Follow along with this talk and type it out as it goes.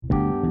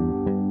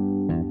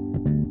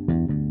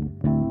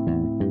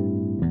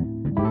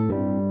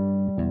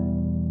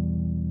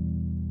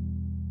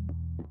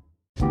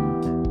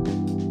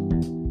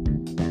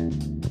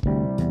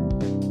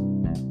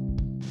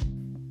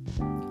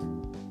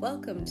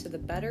to the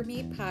Better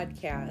Me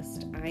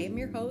podcast. I am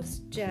your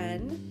host,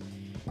 Jen,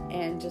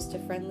 and just a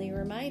friendly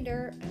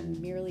reminder, I'm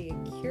merely a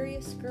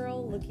curious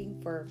girl looking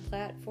for a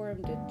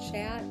platform to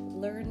chat,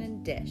 learn,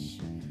 and dish.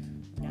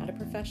 Not a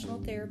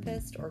professional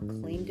therapist or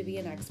claim to be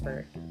an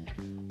expert.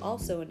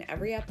 Also, in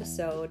every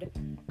episode,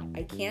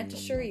 I can't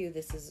assure you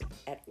this is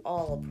at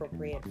all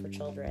appropriate for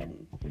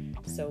children,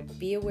 so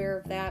be aware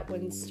of that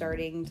when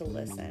starting to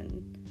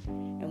listen.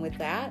 And with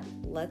that,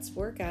 let's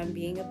work on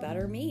being a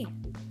better me.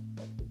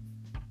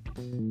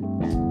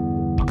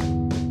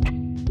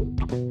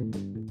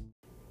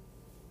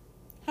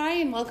 Hi,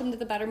 and welcome to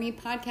the Better Me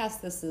podcast.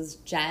 This is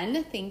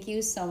Jen. Thank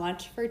you so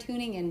much for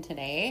tuning in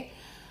today.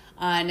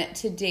 On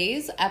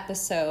today's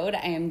episode,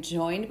 I am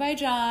joined by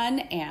John,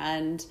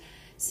 and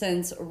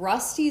since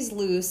Rusty's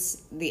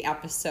Loose, the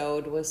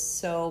episode, was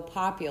so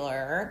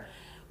popular,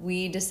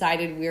 we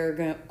decided we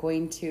were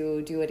going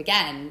to do it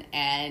again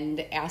and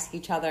ask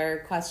each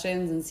other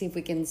questions and see if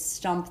we can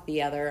stump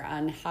the other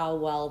on how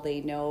well they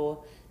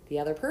know the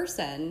other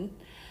person.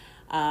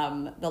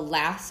 The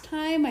last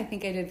time, I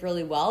think I did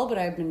really well, but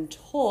I've been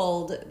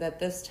told that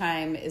this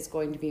time is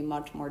going to be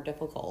much more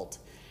difficult.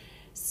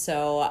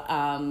 So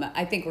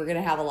I think we're going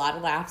to have a lot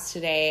of laughs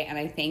today, and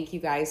I thank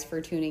you guys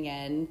for tuning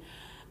in.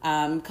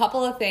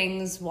 Couple of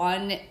things.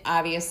 One,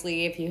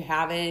 obviously, if you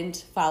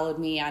haven't followed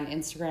me on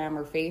Instagram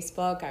or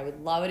Facebook, I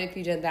would love it if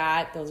you did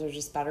that. Those are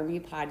just Better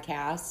Me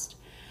Podcast.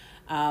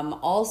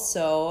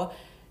 Also,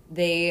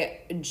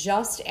 they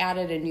just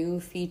added a new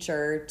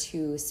feature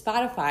to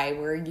Spotify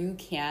where you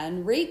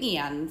can rate me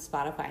on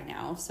Spotify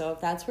now. So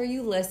if that's where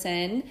you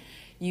listen,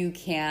 you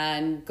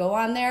can go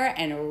on there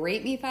and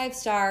rate me 5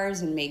 stars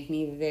and make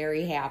me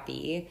very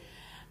happy.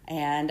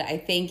 And I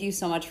thank you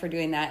so much for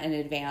doing that in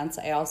advance.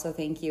 I also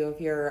thank you if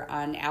you're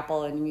on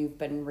Apple and you've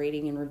been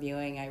rating and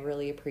reviewing. I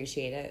really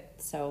appreciate it.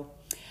 So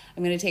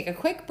I'm going to take a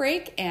quick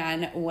break,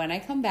 and when I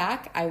come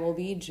back, I will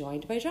be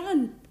joined by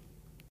John.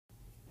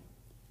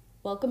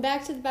 Welcome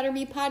back to the Better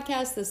Me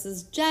podcast. This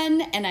is Jen,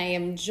 and I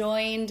am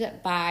joined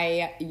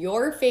by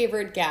your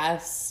favorite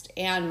guest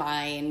and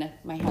mine,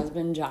 my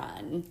husband,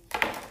 John.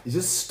 Is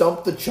this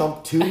Stump the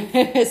Chump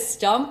 2?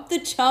 Stump the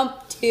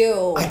Chump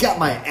 2. I got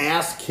my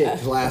ass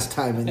kicked last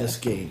time in this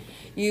game.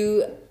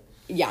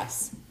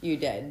 Yes, you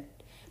did.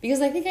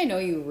 Because I think I know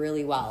you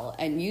really well,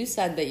 and you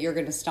said that you're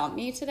going to stump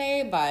me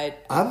today,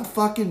 but... I'm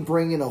fucking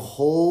bringing a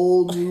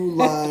whole new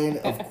line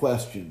of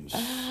questions.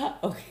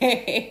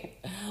 Okay.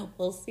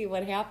 We'll see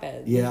what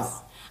happens. Yeah.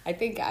 I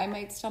think I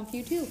might stump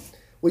you too.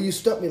 Well, you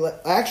stumped me.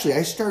 Actually,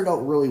 I started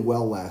out really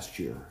well last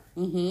year.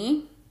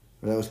 Mm-hmm.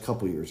 That was a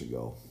couple years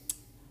ago.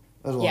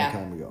 That was a long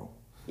time ago.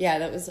 Yeah,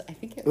 that was, I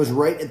think it was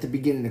right at the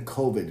beginning of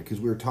COVID, because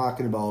we were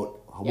talking about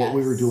what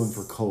we were doing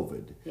for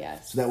COVID.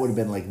 Yes. So that would have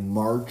been like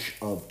March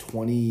of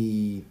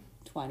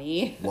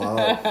 2020. Wow.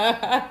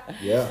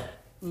 Yeah.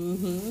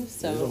 Mm-hmm.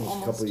 So almost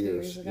a couple 2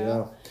 years ago.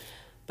 Yeah.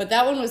 But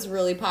that one was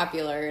really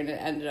popular, and it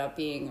ended up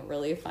being a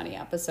really funny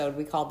episode.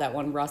 We called that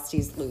one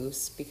Rusty's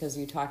Loose because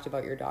you talked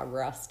about your dog,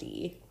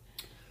 Rusty.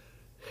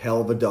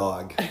 Hell of a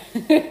dog.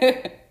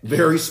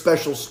 Very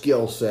special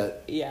skill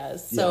set.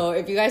 Yes. So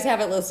if you guys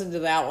haven't listened to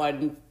that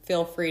one,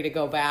 feel free to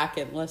go back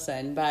and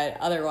listen. But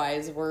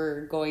otherwise,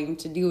 we're going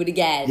to do it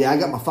again. Yeah, I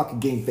got my fucking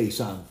game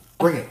face on.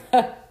 Bring it.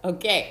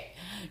 Okay.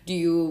 Do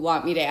you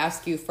want me to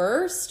ask you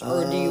first,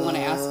 or do you want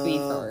to ask me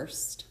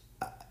first?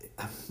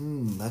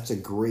 That's a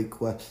great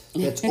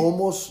question. It's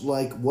almost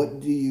like,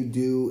 what do you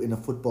do in a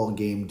football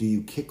game? Do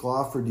you kick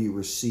off or do you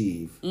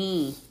receive?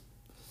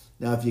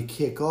 Now, if you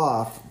kick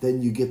off,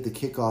 then you get the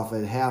kickoff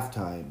at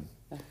halftime.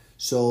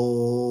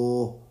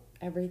 So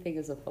everything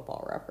is a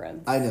football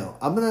reference. I know.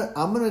 I'm gonna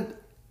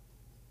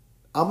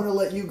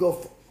let you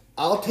go.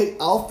 I'll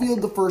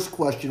field the first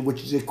question,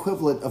 which is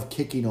equivalent of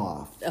kicking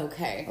off.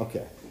 Okay.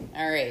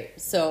 All right.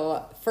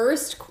 So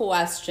first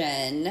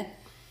question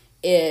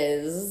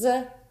is,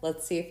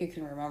 let's see if you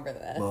can remember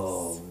this.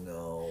 Oh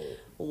no.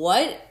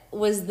 What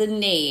was the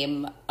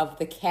name of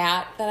the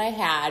cat that I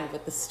had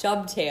with the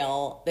stub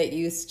tail that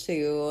used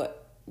to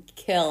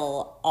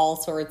kill all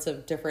sorts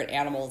of different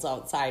animals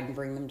outside and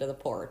bring them to the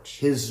porch?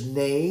 His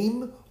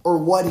name or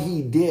what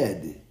he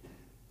did?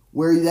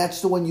 Where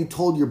that's the one you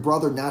told your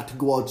brother not to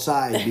go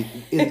outside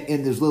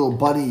in this little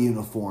bunny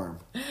uniform.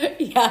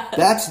 Yeah.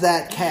 That's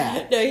that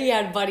cat. No, he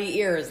had bunny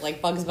ears,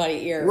 like Bugs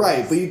Bunny ears.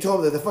 Right, but you told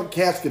him that the fucking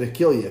cat's going to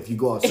kill you if you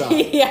go outside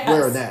yes.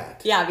 wearing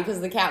that. Yeah,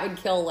 because the cat would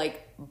kill,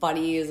 like,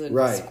 bunnies and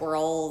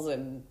squirrels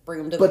and bring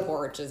them to the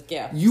porch as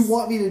gifts. You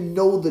want me to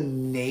know the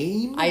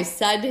name? I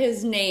said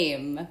his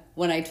name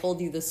when I told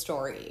you the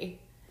story.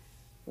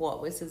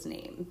 What was his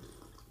name?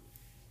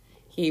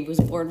 He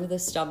was born with a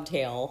stub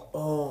tail.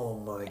 Oh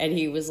my. And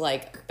he was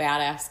like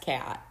badass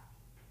cat.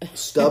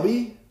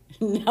 Stubby?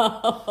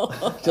 No.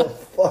 I don't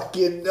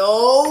fucking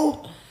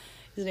know.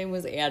 His name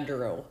was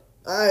Andrew.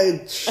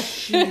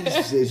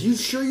 Jesus. You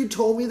sure you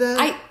told me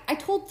that? I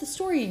told the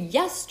story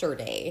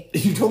yesterday.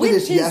 You told me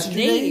this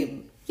yesterday?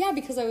 Name. Yeah,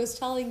 because I was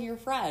telling your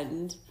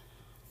friend.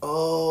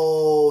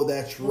 Oh,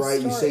 that's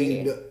right. You say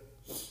you know.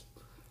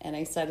 And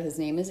I said his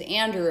name is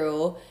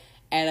Andrew.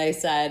 And I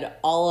said,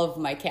 all of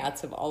my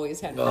cats have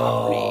always had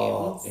proper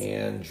names.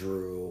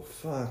 Andrew,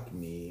 fuck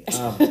me.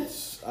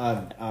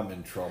 I'm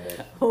in trouble.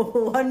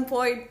 1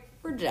 point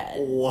for Jen.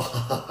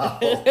 Wow.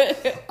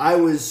 I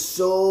was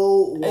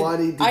so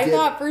wanting to I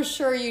thought for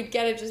sure you'd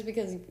get it just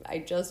because I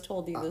just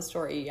told you the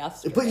story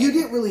yesterday. But you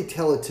didn't really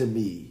tell it to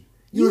me.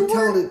 You were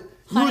telling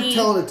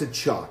it to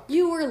Chuck.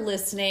 You were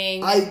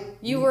listening.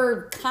 You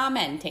were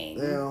commenting.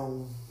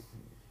 Well,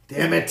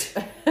 damn it.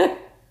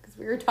 Because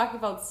we were talking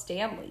about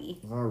Stanley.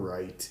 All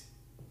right.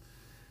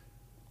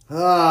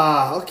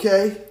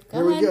 Okay.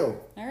 Here we go.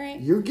 All right.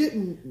 You're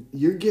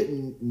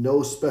getting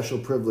no special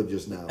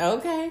privileges now.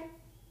 Okay.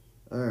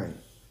 All right.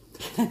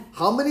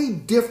 How many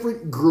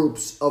different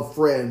groups of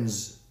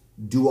friends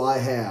do I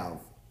have?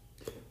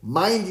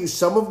 Mind you,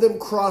 some of them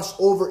cross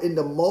over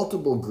into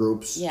multiple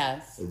groups.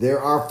 Yes. There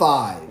are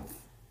 5.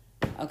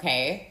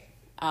 Okay.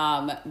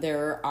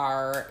 There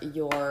are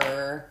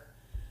your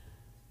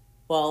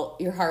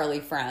Harley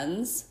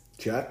friends.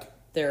 Check.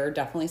 There are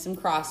definitely some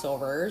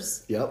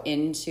crossovers. Yep.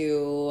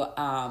 Into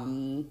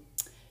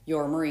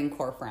your Marine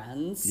Corps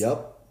friends.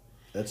 Yep.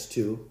 That's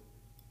 2.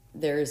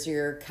 There's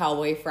your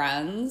cowboy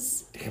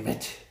friends. Damn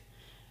it.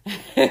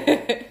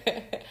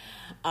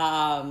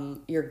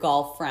 Your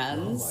golf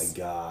friends. Oh my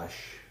gosh.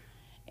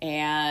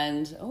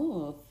 And,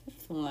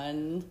 5th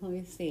one. Let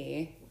me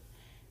see.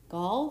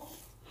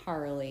 Golf,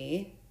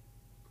 Harley,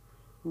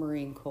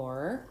 Marine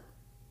Corps.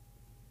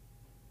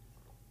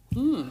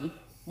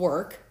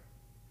 Work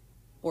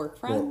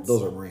friends. Well,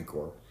 those are Marine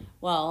Corps.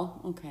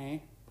 Well,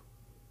 okay.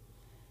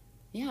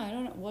 Yeah, I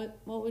don't know.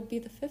 What would be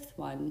the 5th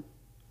one?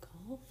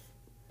 Golf?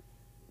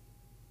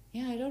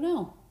 Yeah, I don't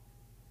know.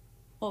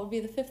 What would be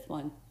the 5th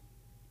one?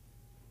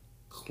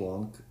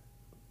 Clunk.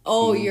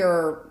 Oh,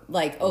 you're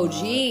like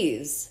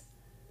OGs.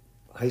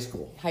 High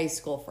school. High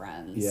school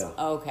friends. Yeah.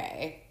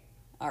 Okay.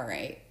 All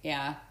right.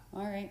 Yeah.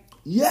 All right.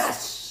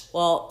 Yes.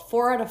 Well,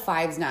 4 out of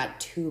 5's not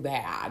too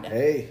bad.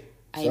 Hey.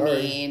 Sorry. I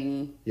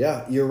mean,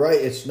 yeah, you're right.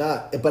 It's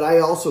not. But I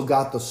also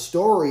got the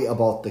story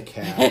about the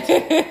cat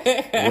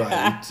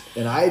right,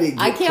 and I didn't.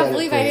 I can't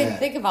believe I didn't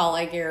think about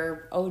like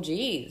your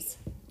OGs.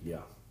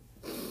 Yeah.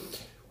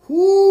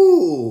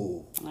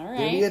 Whoo. All right.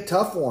 Give me a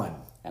tough one.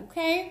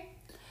 Okay.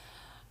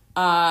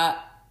 All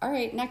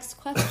right. Next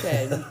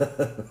question.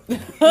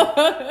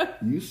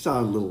 You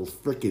sound a little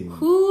freaking.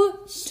 Who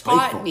spiteful.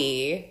 taught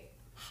me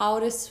how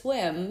to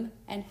swim,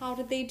 and how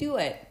did they do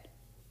it?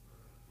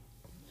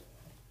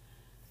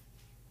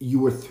 You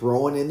were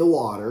thrown in the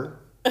water.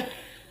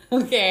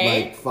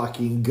 Okay. Like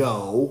fucking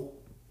go.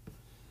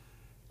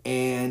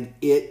 And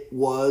it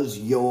was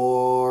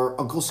your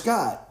Uncle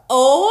Scott.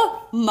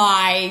 Oh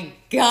my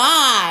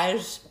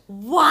gosh.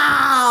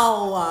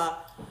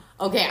 Wow.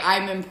 Okay,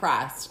 I'm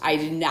impressed. I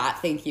did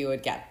not think you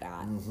would get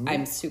that. Mm-hmm.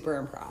 I'm super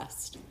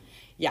impressed.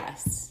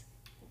 Yes.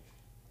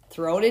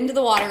 Thrown into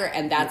the water,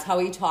 and that's how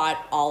he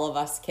taught all of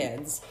us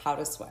kids how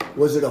to swim.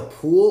 Was it a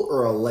pool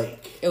or a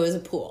lake? It was a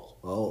pool.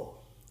 Oh.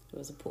 It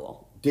was a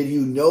pool. Did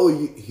you know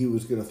he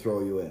was going to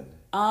throw you in?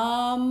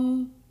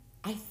 I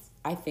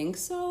think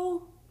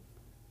so.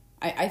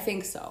 I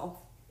think so.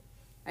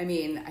 I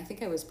mean, I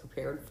think I was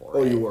prepared for it.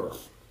 Oh, you were.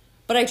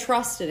 But I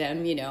trusted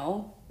him, you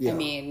know. Yeah. I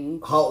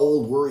mean, how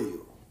old were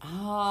you?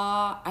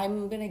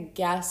 I'm gonna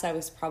guess I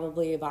was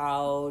probably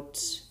about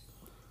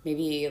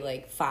maybe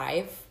like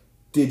 5.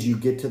 Did you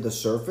get to the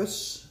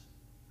surface?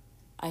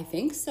 I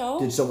think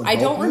so. Did someone I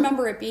help don't you?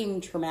 remember it being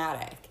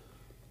traumatic.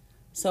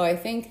 So I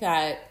think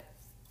I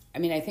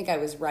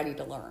was ready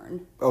to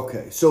learn.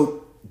 Okay.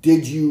 So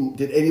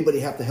did anybody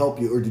have to help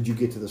you, or did you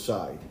get to the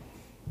side?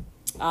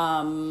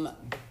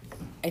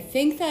 I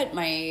think that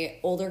my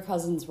older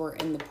cousins were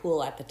in the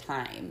pool at the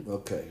time.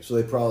 Okay. So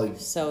they probably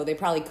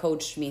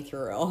coached me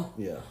through.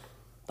 Yeah.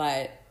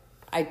 But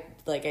I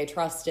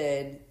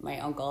trusted my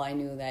uncle. I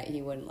knew that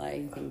he wouldn't let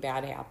anything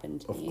bad happen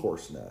to me. Of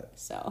course not.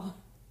 So,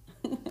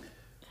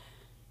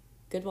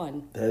 good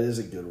one. That is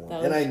a good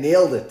one. And I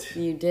nailed it.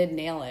 You did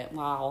nail it.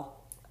 Wow.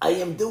 I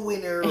am the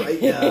winner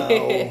right now.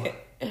 I'm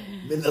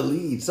in the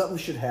lead. Something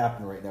should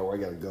happen right now where I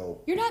got to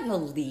go. You're not in the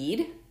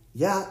lead.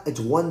 Yeah, it's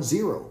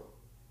 1-0.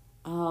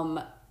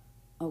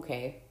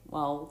 Okay.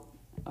 Well,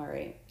 all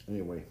right.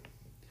 Anyway.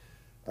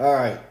 All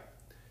right.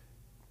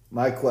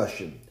 My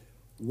question.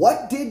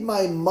 What did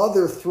my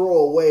mother throw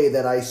away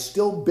that I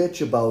still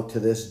bitch about to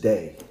this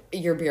day?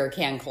 Your beer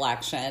can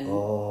collection.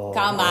 Oh.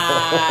 Come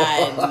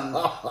on.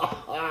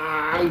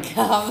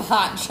 Come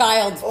on.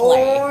 Child's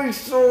play. Oh,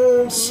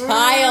 so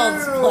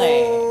Child's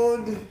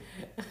play.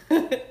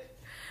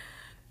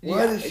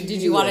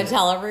 Did you want to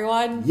tell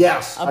everyone?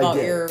 Yes, about I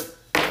did. Your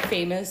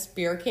famous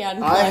beer can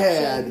collection? I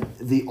had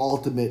the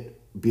ultimate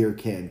beer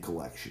can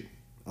collection,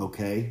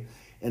 okay?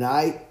 And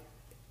I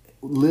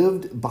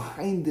lived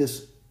behind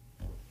this,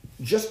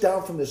 just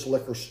down from this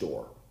liquor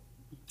store,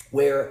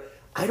 where,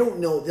 I don't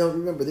know, now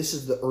remember, this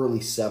is the early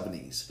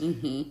 70s.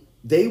 Mm-hmm.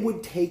 They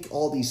would take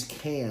all these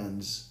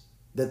cans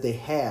that they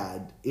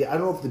had, I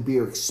don't know if the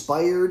beer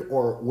expired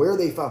or where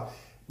they found,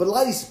 but a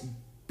lot of these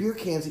beer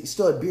cans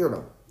still had beer in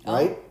them,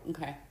 right?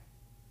 Okay.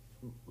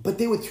 But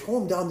they would throw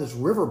them down this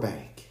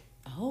riverbank.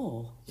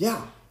 Oh.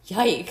 Yeah.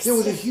 Yikes. There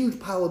was a huge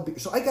pile of beer.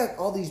 So I got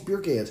all these beer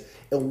cans.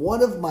 And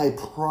one of my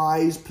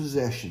prized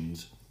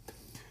possessions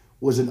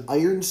was an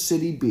Iron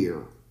City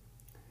beer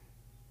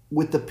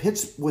with the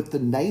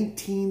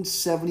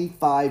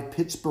 1975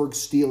 Pittsburgh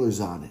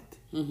Steelers on it.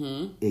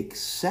 Mm-hmm.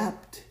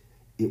 Except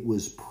it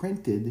was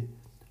printed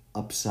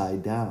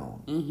upside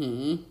down.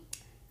 Mm-hmm.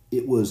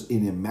 It was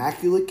in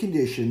immaculate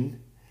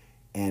condition,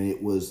 and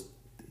it was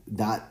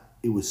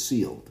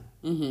sealed.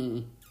 Mm-hmm.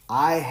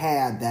 I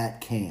had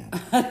that can.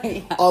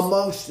 Yes.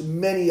 Amongst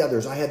many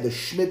others. I had the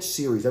Schmidt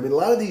series. I mean, a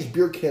lot of these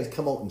beer cans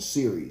come out in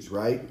series,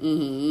 right?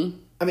 Mm-hmm.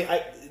 I mean,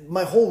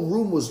 my whole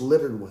room was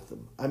littered with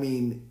them. I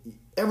mean,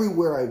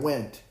 everywhere I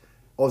went,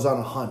 I was on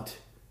a hunt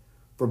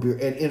for beer.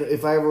 And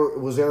if I ever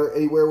was there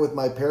anywhere with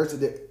my parents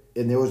and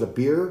there was a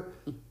beer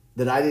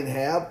that I didn't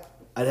have,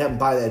 I'd have them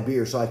buy that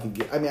beer so I could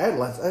get... I mean,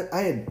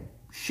 I had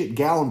shit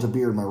gallons of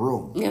beer in my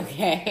room.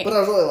 Okay. But I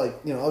was only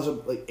I was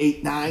like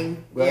 8,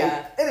 9, right?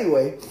 Yeah.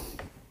 Anyway,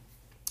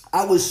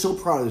 I was so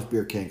proud of this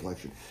beer can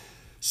collection.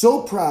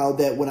 So proud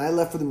that when I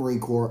left for the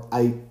Marine Corps,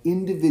 I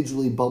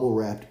individually bubble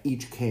wrapped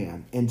each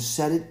can and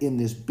set it in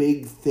this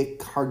big, thick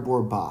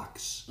cardboard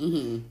box.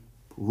 Mm-hmm.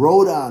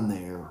 Wrote on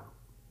there,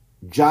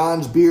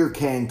 John's Beer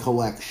Can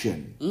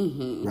Collection.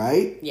 Mm-hmm.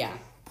 Right? Yeah.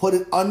 Put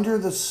it under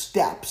the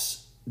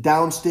steps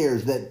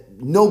downstairs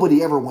that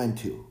nobody ever went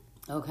to.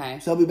 Okay.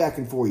 So I'll be back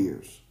in 4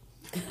 years.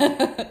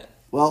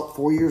 Well,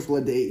 4 years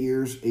led to 8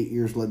 years. 8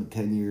 years led to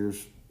 10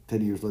 years.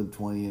 10 years led to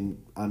 20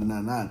 and on and on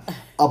and on.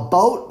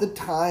 About the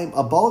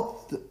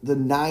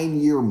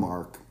 9-year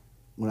mark,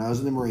 when I was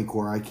in the Marine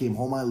Corps, I came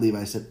home on leave.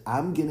 I said,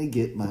 I'm going to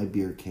get my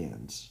beer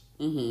cans.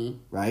 Mm-hmm.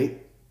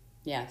 Right?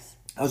 Yes.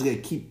 I was going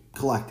to keep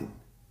collecting.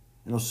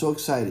 And I was so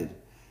excited.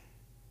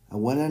 I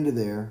went under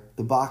there.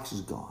 The box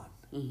is gone.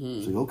 Mm-hmm. I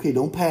was like, okay,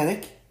 don't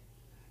panic.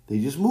 They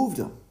just moved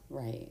them.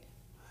 Right.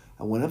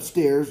 I went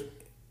upstairs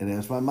and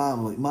asked my mom,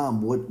 I'm like,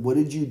 Mom, what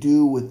did you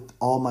do with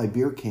all my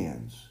beer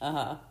cans?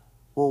 Uh-huh.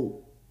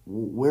 Well,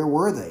 where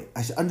were they?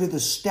 I said, under the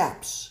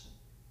steps.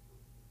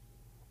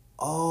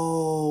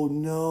 Oh,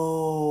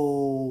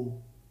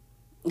 no.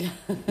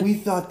 We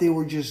thought they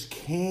were just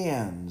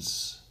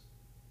cans.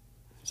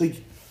 So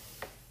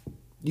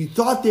you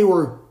thought they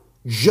were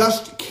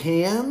just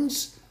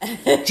cans?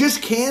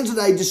 Just cans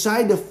that I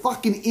decided to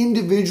fucking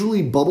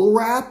individually bubble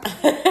wrap?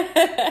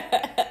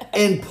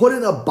 And put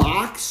in a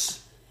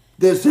box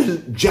that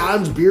says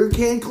John's Beer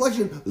Can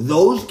Collection?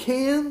 Those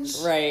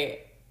cans? Right.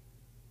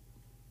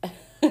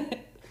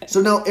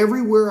 So now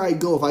everywhere I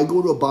go, if I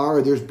go to a bar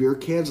and there's beer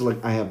cans,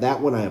 like I have that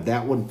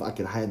one,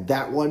 fucking I had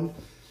that one.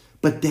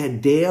 But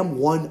that damn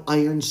one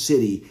Iron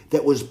City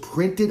that was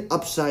printed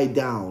upside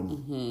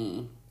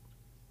down.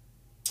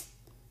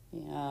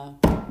 Mm-hmm. Yeah.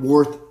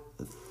 Worth...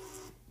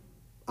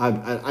 I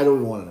don't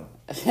even want to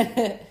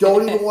know.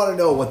 Don't even want to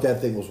know what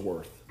that thing was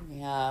worth.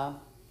 Yeah.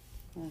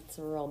 That's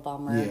a real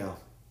bummer. Yeah.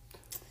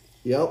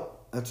 Yep.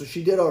 That's what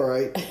she did, all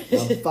right.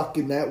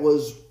 That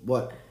was,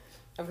 what,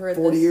 I've heard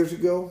 40 years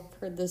ago? I've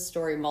heard this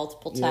story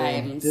multiple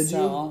times. Did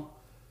you?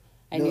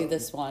 I knew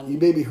this one. You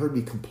maybe heard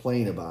me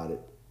complain about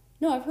it.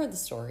 No, I've heard the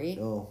story.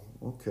 Oh,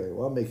 okay.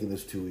 Well, I'm making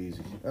this too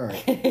easy. All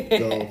right.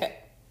 Go.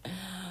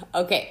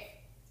 Okay.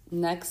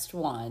 Next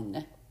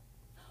one.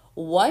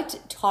 What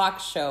talk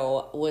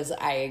show was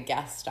I a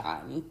guest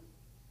on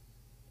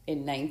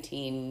in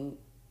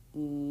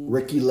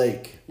Ricky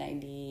Lake.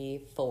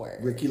 94?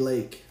 Ricky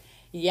Lake.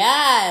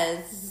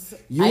 Yes.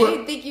 I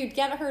didn't think you'd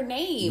get her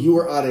name. You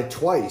were on it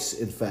twice,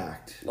 in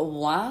fact.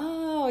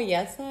 Wow.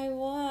 Yes, I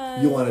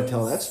was. You want to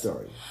tell that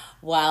story?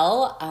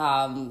 Well,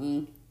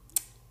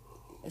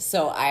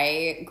 so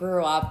I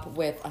grew up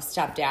with a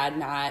stepdad,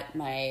 not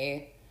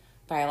my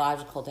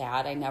biological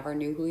dad. I never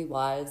knew who he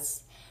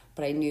was,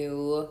 but I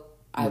knew...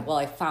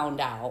 I found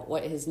out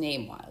what his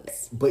name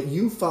was. But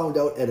you found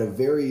out at a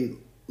very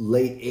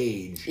late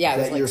age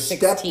that your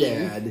 16.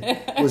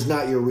 Stepdad was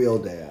not your real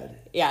dad.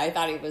 Yeah, I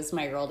thought he was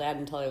my real dad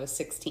until I was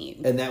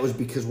 16. And that was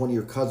because one of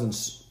your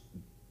cousins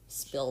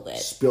spilled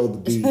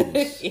the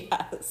beans.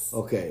 Yes.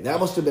 Okay, that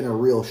must have been a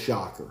real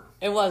shocker.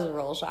 It was a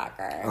real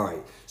shocker. All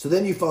right. So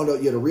then you found out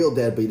you had a real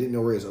dad, but you didn't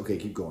know where he was. Okay,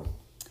 keep going.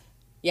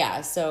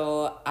 Yeah,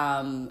 so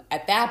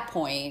at that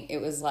point,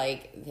 it was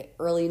like the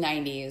early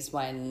 90s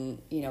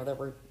when, there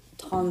were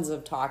tons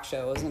of talk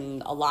shows,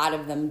 and a lot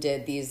of them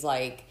did these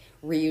like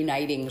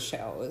reuniting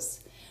shows.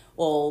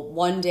 Well,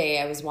 one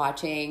day I was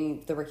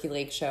watching the Ricky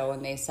Lake show,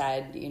 and they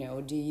said,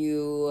 do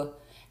you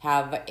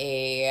have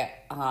a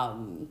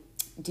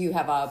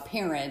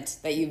parent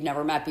that you've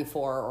never met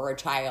before, or a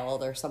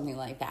child or something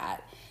like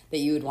that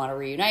you would want to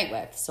reunite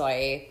with? So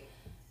I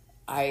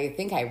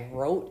think I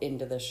wrote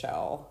into the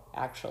show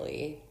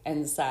actually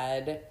and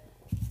said,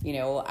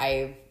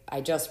 I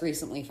just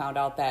recently found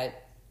out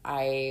that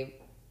I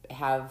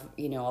have,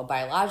 a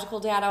biological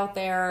dad out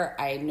there.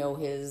 I know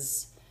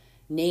his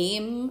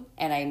name,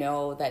 and I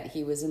know that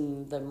he was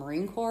in the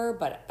Marine Corps,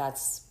 but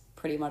that's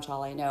pretty much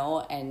all I know.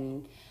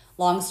 And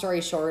long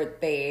story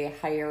short, they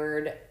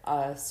hired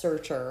a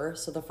searcher.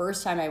 So the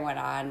first time I went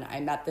on, I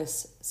met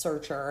this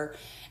searcher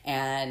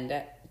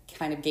and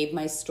kind of gave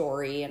my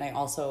story, and I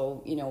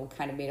also,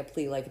 kind of made a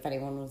plea, like if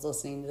anyone was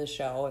listening to the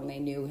show and they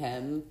knew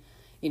him,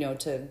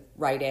 to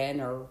write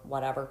in or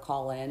whatever,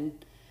 call in.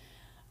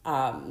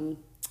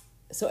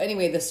 So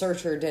anyway, the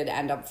searcher did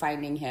end up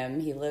finding him.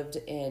 He lived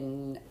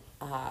in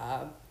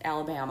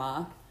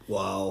Alabama.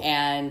 Wow.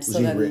 And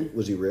so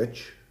was he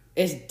rich?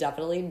 It's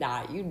definitely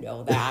not. You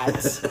know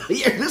that.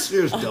 Your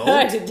listeners don't.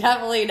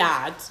 Definitely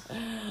not.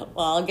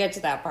 Well, I'll get to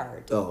that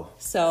part. Oh.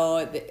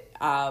 So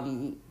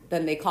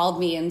then they called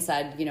me and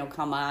said,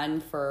 come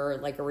on for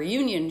like a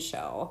reunion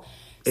show.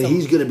 And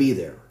he's going to be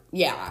there.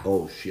 Yeah.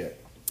 Oh,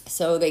 shit.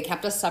 So they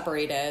kept us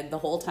separated the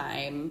whole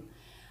time.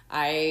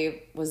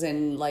 I was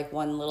in like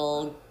one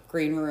little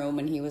green room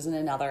and he was in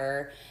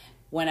another.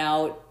 Went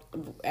out,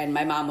 and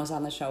my mom was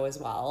on the show as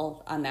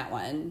well on that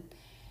one.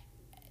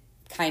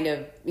 Kind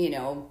of,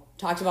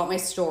 talked about my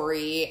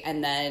story,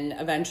 and then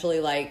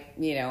eventually, like,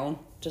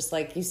 just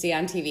like you see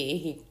on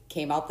TV, he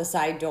came out the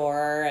side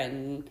door,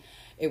 and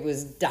it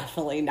was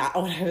definitely not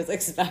what I was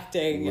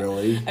expecting.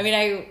 Really? I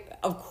mean,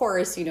 of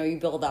course, you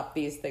build up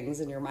these things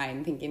in your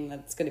mind thinking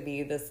that's going to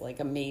be this, like,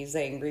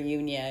 amazing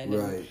reunion.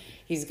 Right. And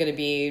he's going to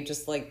be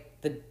just,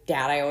 like, the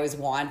dad I always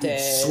wanted.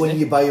 Swing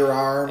you by your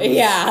arm.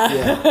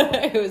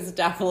 Yeah. It was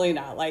definitely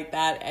not like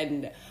that.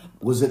 And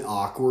was it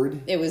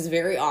awkward? it was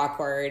very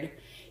awkward.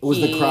 Was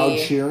the crowd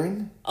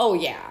cheering? Oh,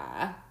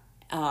 yeah.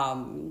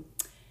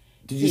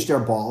 Did you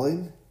start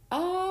bawling?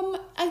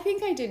 I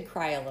think I did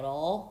cry a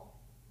little,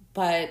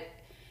 but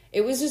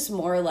it was just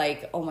more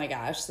like, oh my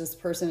gosh, this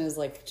person is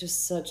like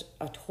just such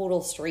a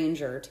total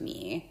stranger to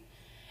me.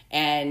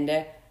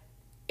 And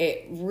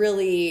it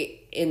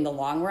really, in the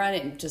long run,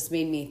 it just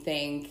made me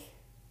think,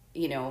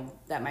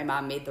 that my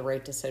mom made the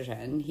right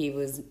decision. He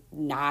was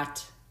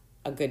not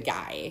a good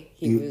guy.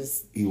 He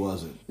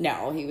wasn't.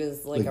 No, he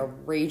was like a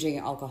raging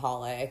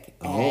alcoholic,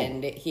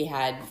 and he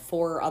had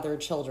 4 other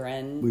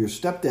children. Well, your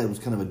stepdad was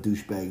kind of a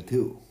douchebag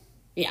too.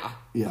 Yeah.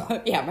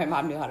 Yeah. Yeah, my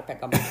mom knew how to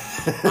pick them.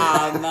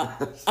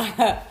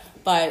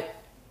 But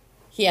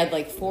he had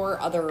like 4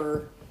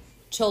 other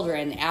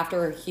children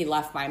after he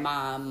left my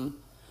mom,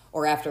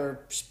 or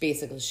after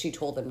basically she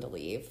told him to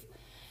leave,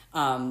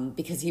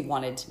 because he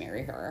wanted to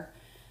marry her.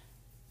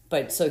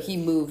 But so he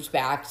moved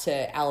back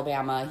to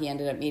Alabama. He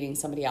ended up meeting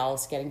somebody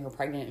else, getting her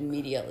pregnant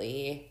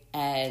immediately.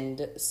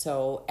 And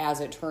so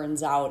as it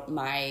turns out,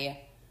 my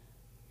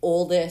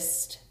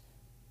oldest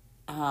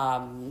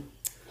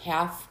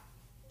half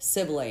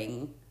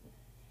sibling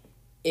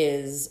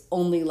is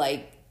only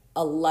like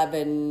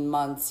 11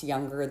 months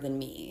younger than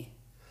me.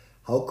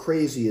 How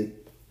crazy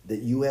that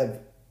you have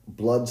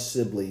blood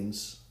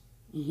siblings,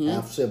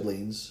 half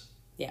siblings.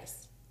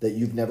 Yes. That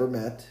you've never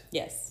met.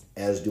 Yes.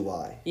 As do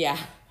I. Yeah.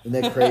 Isn't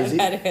that crazy?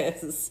 That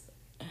is.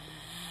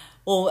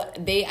 Well,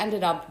 they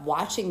ended up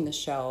watching the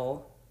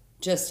show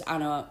just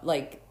on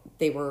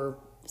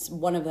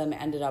one of them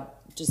ended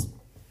up just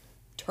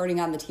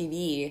turning on the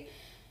TV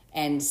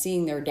and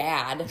seeing their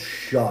dad.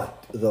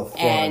 Shut the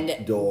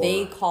front door.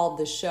 They called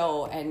the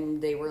show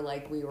and they were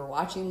like, we were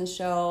watching the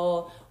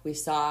show. We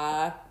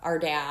saw our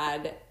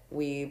dad.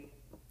 We,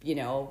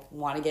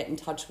 want to get in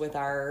touch with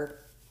our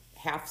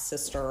half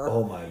sister.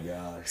 Oh my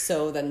gosh.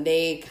 So then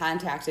they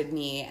contacted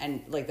me,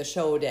 and like the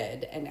show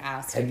did, and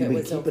asked if it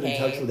was okay. Have you been keeping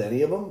in touch with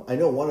any of them? I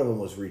know one of them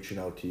was reaching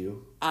out to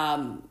you.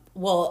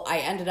 Well, I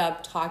ended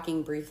up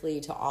talking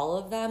briefly to all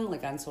of them,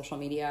 like on social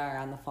media or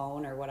on the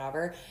phone or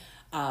whatever,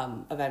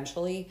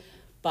 eventually.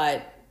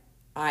 But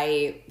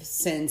I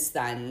since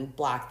then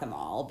blocked them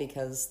all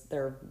because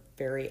they're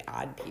very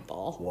odd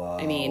people. Wow.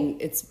 I mean,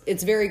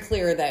 it's very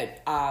clear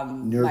that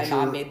my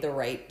mom made the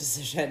right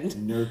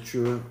decision.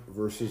 Nurture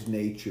versus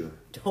nature.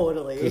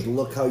 Totally. Because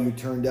look how you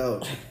turned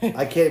out.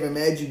 I can't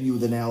imagine you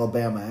with an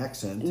Alabama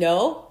accent.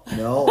 No. And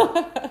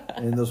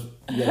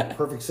you got a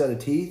perfect set of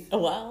teeth.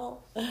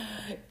 Well, it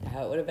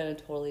would have been a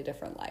totally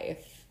different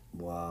life.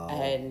 Wow.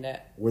 And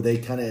were they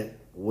kind of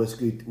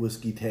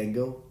whiskey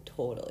tango?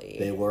 Totally.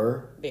 They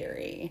were?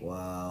 Very.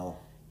 Wow.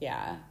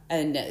 Yeah.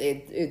 And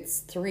it's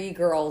 3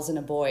 girls and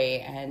a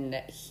boy,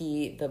 and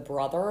the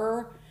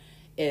brother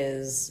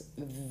is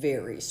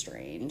very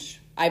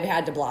strange. I've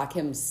had to block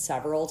him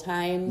several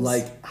times.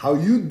 Like, how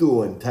you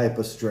doing type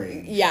of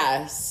strange?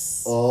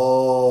 Yes.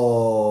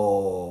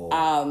 Oh.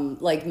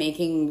 Like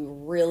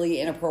making really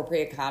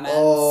inappropriate comments.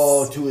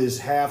 Oh, to his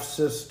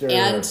half-sister.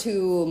 And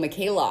to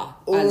Michaela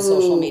on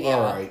social media.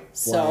 All right.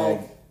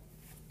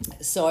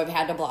 So I've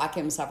had to block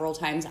him several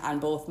times on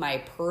both my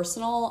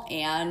personal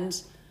and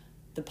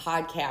the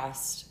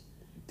podcast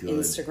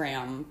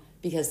Instagram,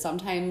 because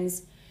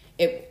sometimes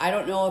I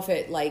don't know if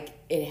it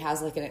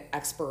has like an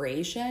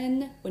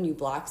expiration when you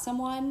block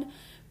someone,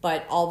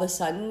 but all of a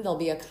sudden there'll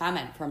be a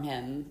comment from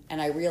him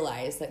and I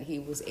realize that he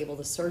was able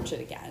to search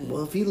it again.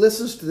 Well, if he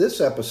listens to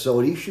this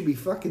episode, he should be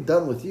fucking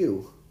done with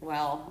you.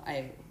 Well,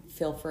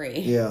 feel free.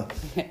 Yeah.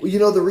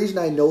 Well, the reason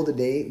I knew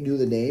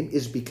the name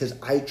is because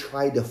I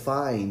tried to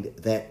find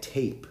that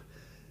tape.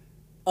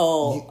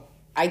 Oh,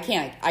 I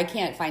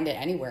can't find it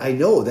anywhere. I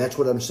know, that's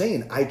what I'm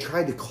saying. I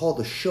tried to call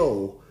the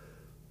show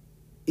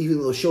even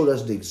though the show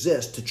doesn't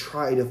exist, to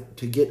try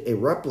to get a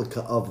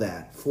replica of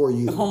that for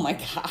you. Oh my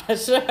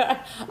gosh.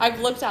 I've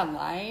looked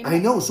online. I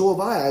know, so have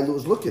I. I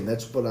was looking.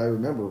 That's what I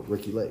remember,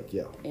 Ricky Lake,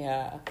 yeah.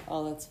 Yeah.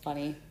 Oh, that's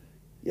funny.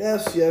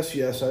 Yes,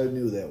 I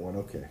knew that one.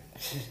 Okay.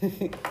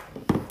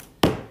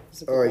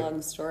 It's a good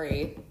long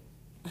story.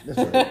 That's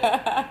all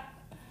right.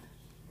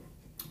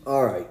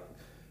 All right.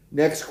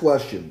 Next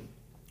question.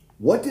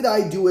 What did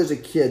I do as a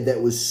kid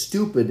that was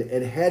stupid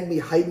and had me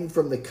hiding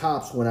from the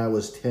cops when I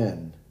was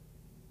 10?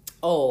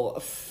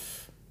 Oh,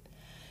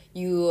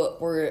 you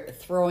were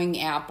throwing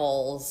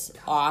apples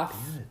off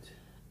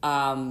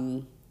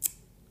of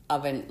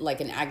an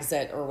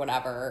exit or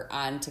whatever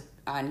onto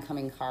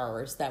oncoming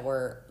cars that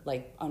were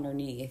like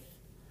underneath.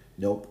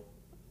 Nope.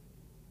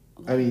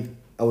 I mean,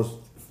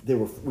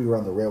 we were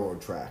on the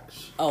railroad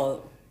tracks.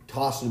 Oh.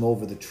 Tossing them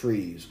over the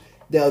trees.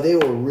 Now, they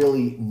were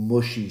really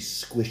mushy,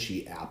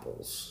 squishy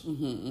apples,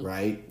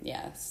 right?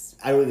 Yes.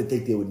 I don't even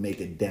think they would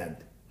make a dent.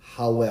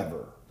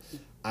 However,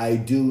 I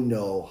do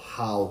know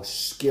how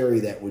scary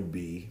that would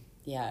be.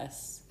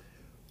 Yes.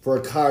 For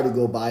a car to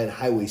go by at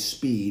highway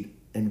speed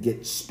and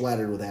get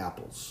splattered with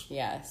apples.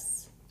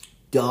 Yes.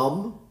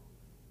 Dumb,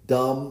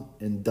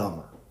 and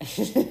dumber.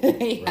 Yes.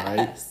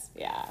 Right?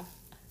 Yeah.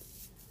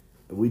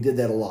 We did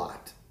that a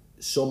lot.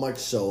 So much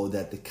so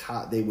that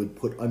they would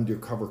put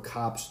undercover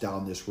cops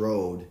down this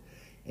road.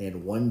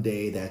 And one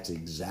day, that's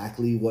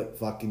exactly what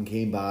fucking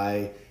came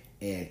by.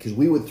 And because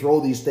we would throw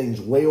these things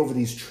way over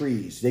these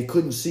trees, they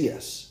couldn't see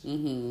us,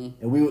 and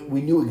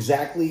we knew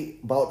exactly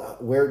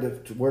about where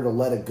to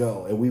let it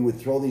go. And we would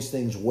throw these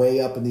things way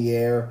up in the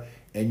air,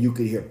 and you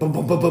could hear bum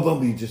bum bum bum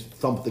bum. You just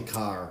thump the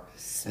car,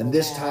 and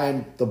this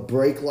time the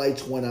brake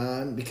lights went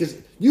on because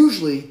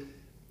usually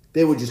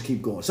they would just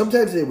keep going.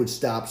 Sometimes they would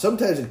stop.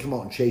 Sometimes they'd come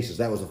out and chase us.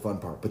 That was the fun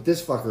part. But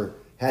this fucker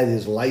had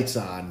his lights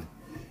on,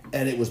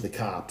 and it was the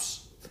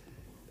cops.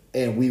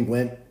 And we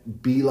went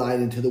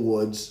beeline into the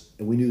woods,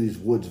 and we knew these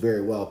woods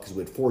very well because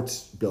we had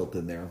forts built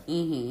in there.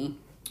 Mm-hmm.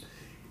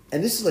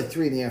 And this is like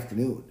 3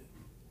 PM.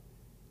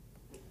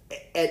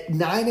 At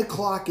 9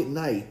 o'clock at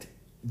night,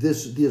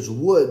 these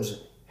woods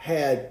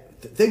had.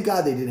 Thank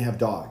God they didn't have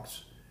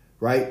dogs,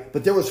 right?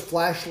 But there was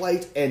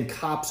flashlights and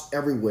cops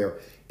everywhere.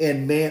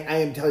 And man,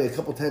 I am telling you, a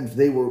couple times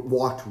they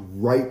walked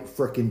right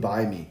frickin'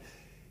 by me.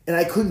 And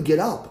I couldn't get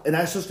up. And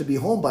I was supposed to be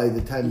home by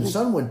the time the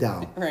sun went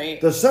down. Right.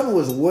 The sun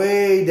was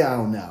way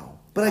down now.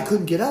 But I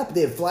couldn't get up.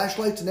 They had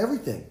flashlights and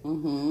everything.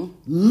 Mm-hmm.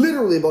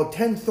 Literally about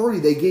 10:30,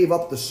 they gave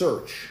up the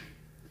search.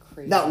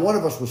 Crazy. Not one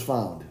of us was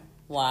found.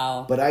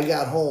 Wow. But I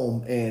got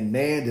home, and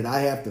man, did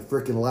I have to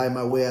frickin' lie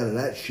my way out of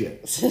that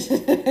shit.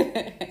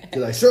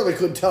 Because I certainly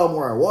couldn't tell them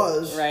where I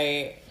was.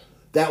 Right.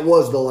 That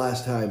was the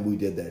last time we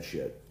did that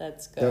shit.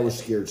 That's good. That was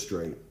scared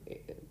straight.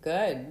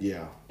 Good.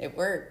 Yeah. It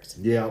worked.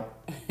 Yeah.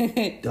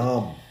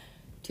 Dumb.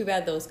 Too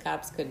bad those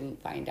cops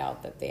couldn't find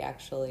out that they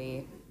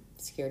actually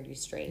scared you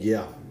straight.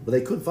 Yeah. But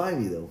they couldn't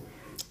find me, though.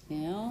 You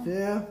know?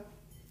 Yeah.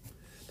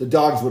 The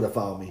dogs would have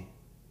found me.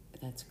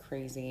 That's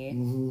crazy.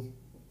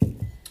 Mm-hmm.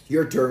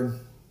 Your turn.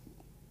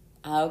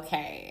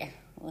 Okay.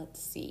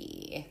 Let's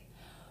see.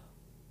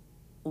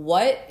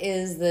 What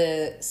is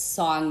the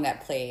song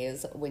that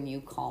plays when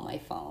you call my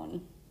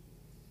phone?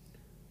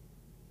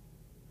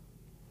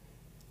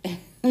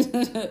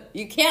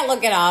 You can't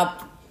look it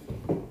up.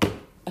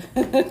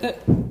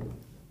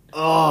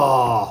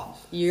 Oh.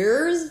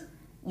 Yours,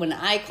 when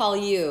I call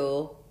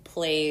you,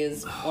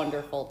 plays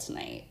Wonderful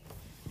Tonight.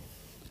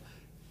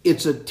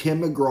 It's a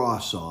Tim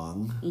McGraw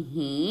song.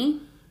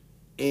 Mm-hmm.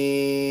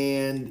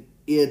 And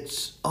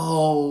it's,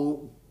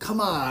 oh,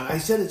 come on. I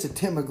said it's a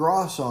Tim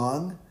McGraw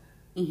song.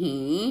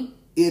 Mm-hmm.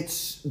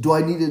 It's, do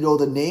I need to know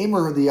the name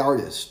or the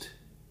artist?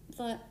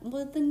 The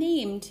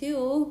name,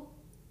 too.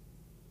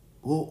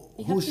 Well,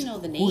 you have to know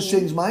the name. Who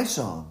sings my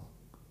song?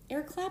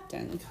 Eric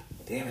Clapton.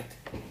 Damn it.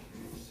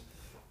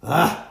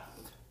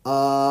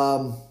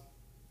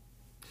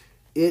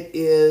 It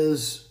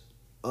is,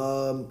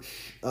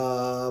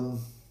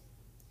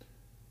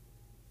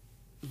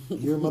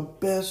 you're my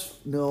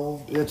best,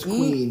 no, that's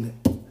Queen.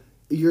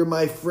 You're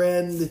my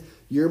friend,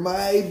 you're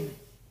my,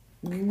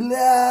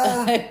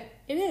 blah.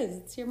 It is,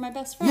 it's You're My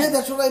Best Friend. Yeah,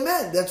 that's what I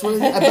meant,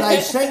 but I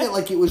sang it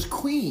like it was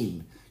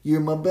Queen. You're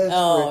my best friend.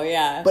 Oh,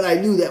 yeah. But I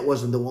knew that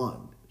wasn't the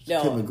one.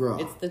 No, Tim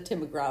McGraw. it's the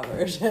Tim McGraw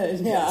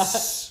version. Yeah.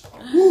 Yes.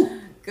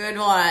 Good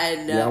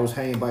one. Yeah, I was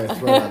hanging by a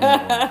thread on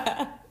that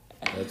one.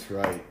 That's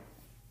right.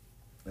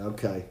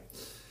 Okay.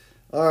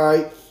 All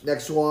right,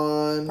 next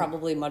one.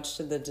 Probably much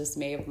to the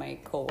dismay of my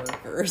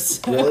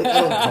coworkers. Really?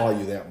 I don't call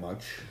you that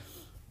much.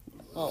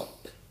 Well,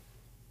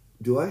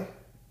 do I?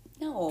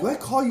 No. Do I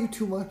call you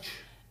too much?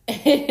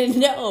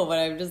 No, but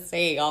I'm just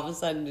saying, all of a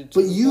sudden it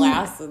just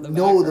blasts in the back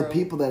know room. the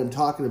people that I'm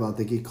talking about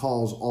that get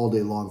calls all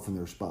day long from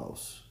their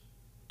spouse.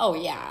 Oh,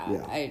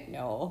 yeah. I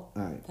know. All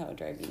right. That would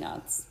drive me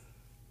nuts.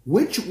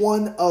 Which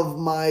one of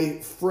my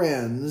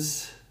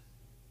friends,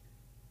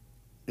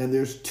 and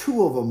there's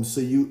 2 of them,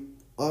 so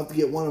I'll have to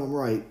get one of them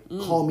right,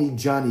 call me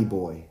Johnny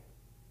Boy?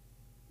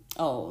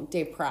 Oh,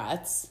 Dave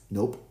Kratz.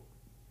 Nope.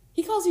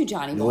 He calls you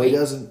Johnny Boy. No, he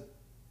doesn't.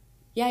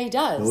 Yeah, he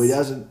does. No, he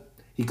doesn't.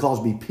 He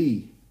calls me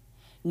P.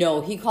 No,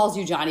 he calls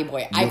you Johnny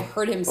Boy. No. I've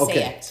heard him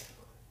say it.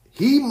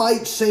 He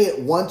might say it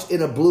once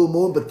in a blue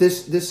moon, but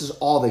this is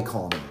all they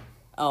call me.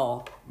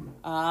 Oh.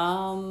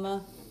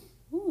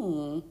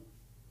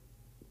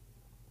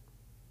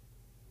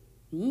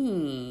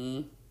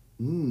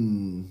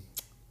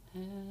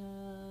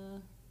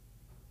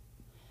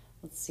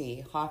 Let's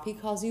see. Hoppy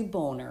calls you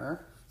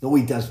Boner. No,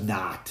 he does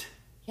not.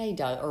 Yeah, he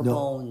does. Or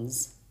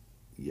Bones.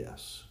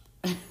 Yes.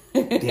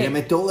 Damn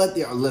it, don't let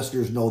our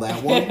listeners know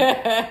that one.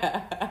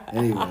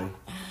 Anyway.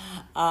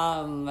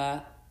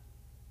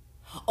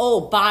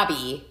 Oh,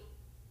 Bobby.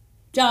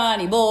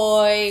 Johnny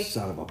Boy.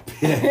 Son of a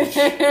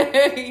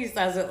bitch. He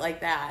says it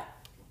like that.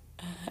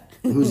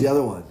 Who's the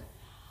other one?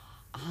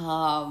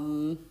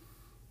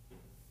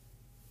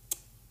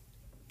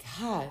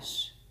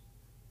 Gosh.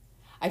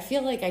 I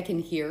feel like I can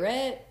hear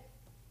it.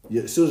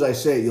 Yeah, as soon as I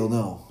say it, you'll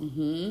know.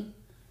 Mm-hmm.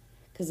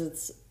 Because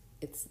it's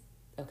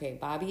okay.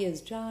 Bobby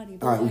is Johnny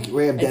Boy. All right,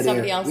 we have dead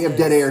air. We have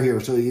dead air here,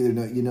 so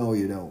either you know or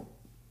you don't.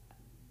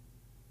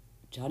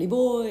 Johnny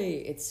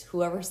Boy. It's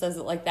whoever says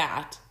it like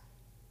that.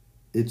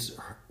 It's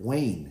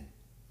Wayne.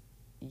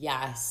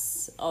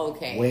 Yes.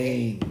 Okay.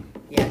 Wayne.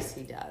 Yes,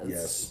 he does.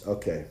 Yes.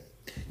 Okay.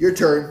 Your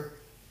turn.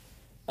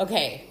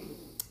 Okay.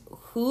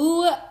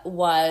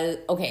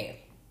 Okay.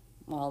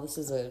 Well, this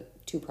is a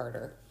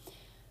two-parter.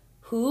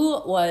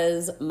 Who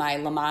was my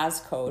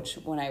Lamaze coach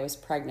when I was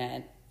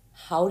pregnant?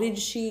 How did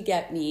she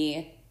get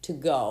me to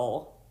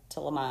go to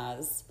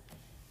Lamaze?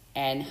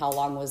 And how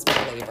long was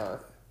my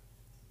labor?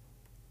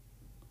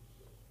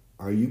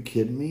 Are you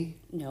kidding me?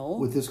 No.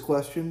 With this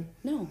question?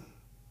 No.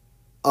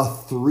 A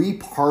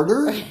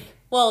 3-parter?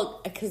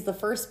 Well, because the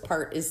first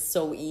part is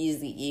so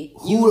easy.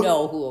 You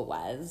know who it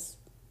was.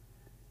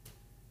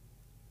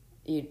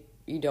 You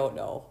don't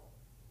know.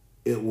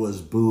 It was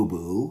Boo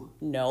Boo.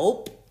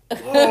 Nope.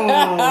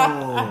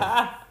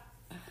 Oh.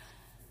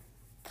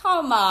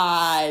 Come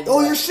on.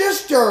 Oh, your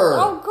sister.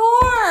 Of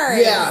course.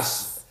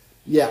 Yes.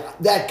 Yeah,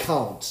 that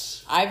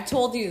counts. I've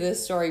told you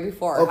this story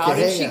before. Okay, how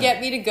did she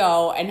get me to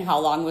go, and how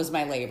long was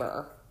my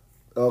labor?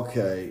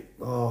 Okay.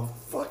 Oh,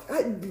 fuck. Do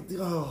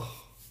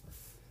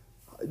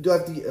I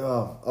have to...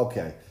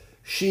 okay.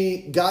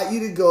 She got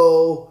you to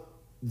go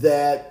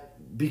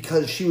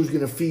because she was going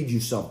to feed you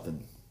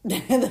something.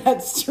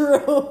 That's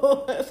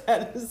true.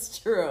 That is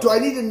true. Do I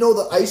need to know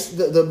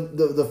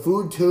the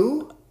food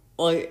too?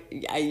 Well,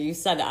 you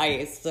said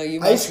ice, so you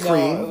ice must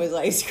cream. know it was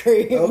ice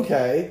cream.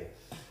 Okay.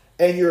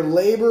 And your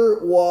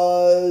labor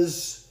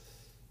was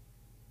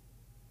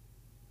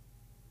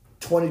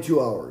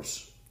 22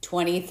 hours.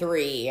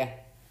 23.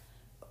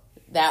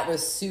 That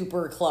was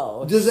super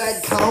close. Does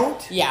that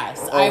count? Yes,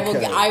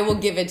 Okay. I will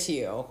give it to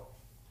you.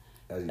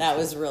 That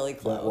was really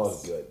close. That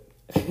was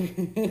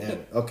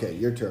good. Okay,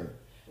 your turn.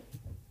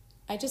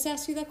 I just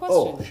asked you that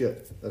question. Oh,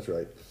 shit. That's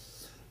right.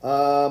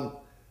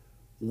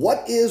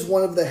 What is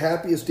one of the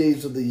happiest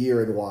days of the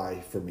year and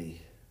why for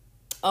me?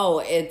 Oh,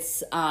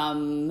 it's,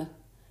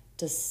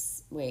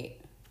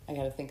 wait, I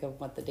gotta think of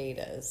what the date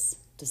is.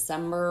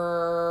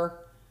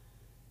 December,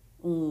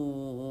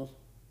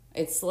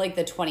 it's like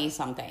the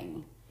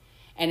 20-something.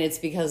 And it's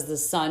because the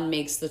sun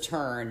makes the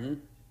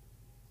turn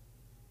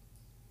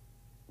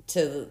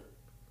to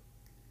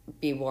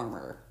be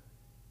warmer.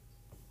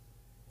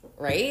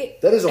 Right?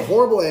 That is a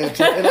horrible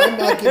answer, and I'm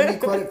not giving you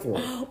credit for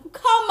it.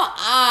 Come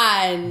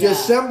on.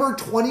 December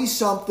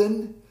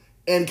 20-something,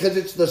 and because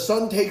it's the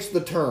sun takes the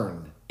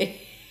turn.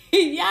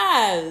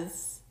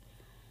 Yes.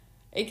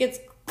 It gets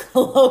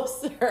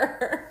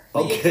closer.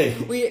 Okay.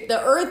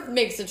 The earth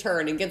makes a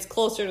turn and gets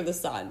closer to the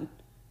sun.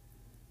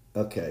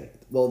 Okay.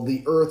 Well,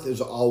 the earth is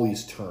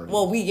always turning.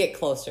 Well, we get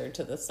closer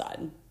to the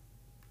sun.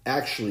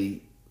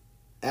 Actually,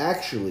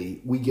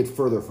 we get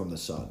further from the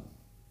sun.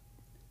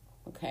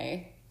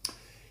 Okay.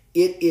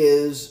 It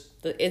is...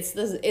 It's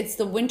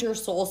the winter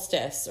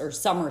solstice or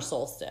summer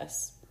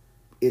solstice.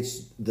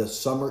 It's the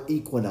summer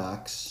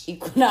equinox.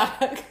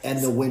 Equinox.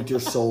 And the winter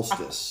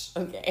solstice.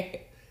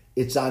 Okay.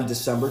 It's on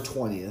December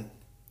 20th.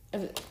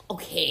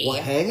 Okay.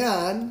 Well, hang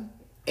on.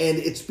 And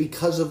it's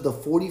because of the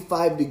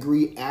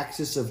 45-degree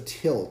axis of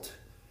tilt.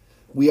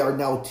 We are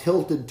now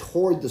tilted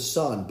toward the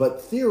sun.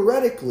 But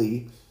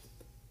theoretically,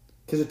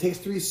 because it takes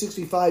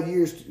 365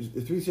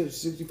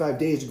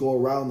 days to go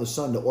around the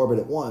sun to orbit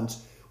at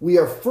once, we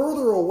are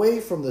further away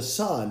from the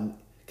sun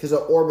because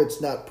our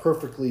orbit's not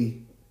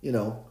perfectly,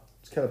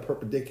 it's kind of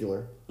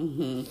perpendicular.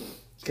 Mm-hmm.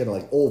 It's kind of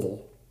like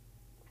oval.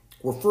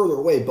 We're further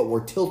away, but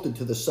we're tilted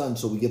to the sun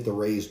so we get the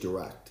rays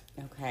direct.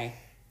 Okay.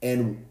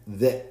 And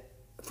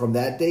from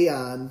that day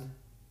on,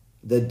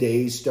 the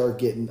days start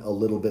getting a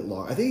little bit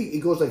long. I think it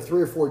goes like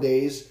 3 or 4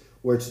 days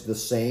where it's the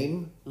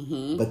same,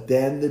 but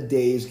then the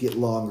days get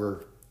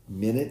longer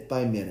minute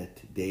by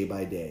minute, day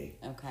by day.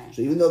 Okay.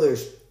 So even though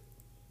there's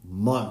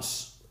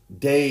months,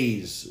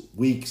 days,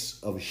 weeks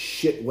of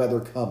shit weather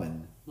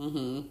coming,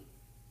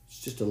 it's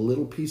just a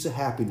little piece of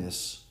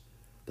happiness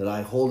that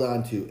I hold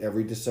on to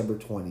every December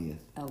 20th.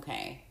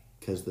 Okay.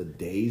 Because the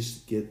days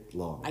get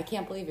long. I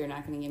can't believe you're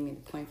not going to give me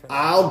the point for that.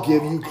 I'll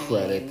give you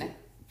credit.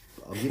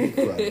 I'll give you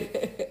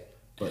credit.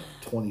 But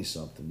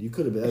 20-something. You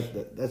could have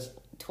been, that's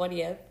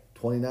 20th.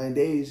 29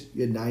 days.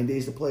 You had 9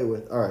 days to play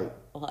with. All right.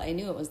 Well, I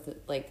knew it was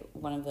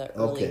one of the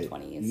early Okay.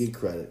 20s. You get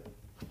credit.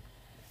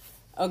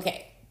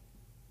 Okay.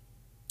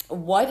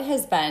 What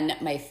has been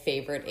my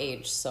favorite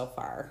age so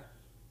far?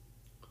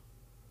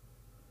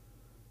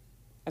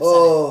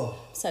 I've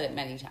said it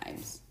many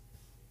times.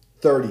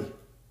 30.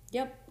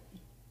 Yep.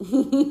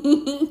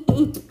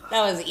 That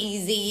was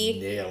easy.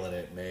 Nailing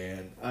it,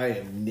 man. I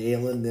am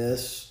nailing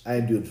this. I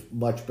am doing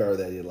much better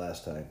than I did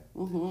last time.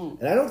 Mm-hmm.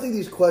 And I don't think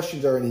these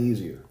questions are any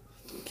easier.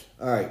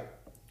 All right.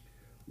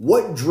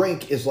 What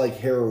drink is like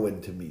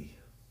heroin to me?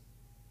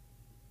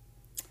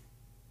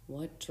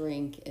 What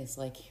drink is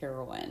like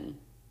heroin?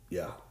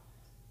 Yeah.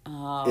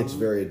 It's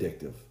very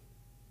addictive.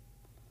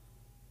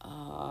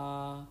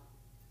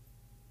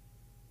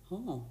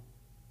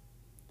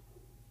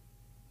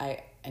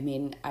 I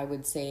mean, I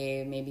would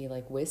say maybe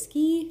like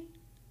whiskey,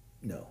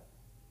 No.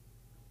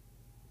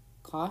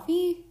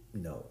 coffee,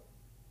 No.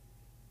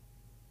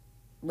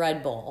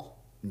 Red Bull.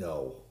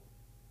 No.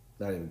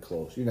 Not even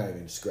close. You're not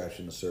even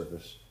scratching the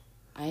surface.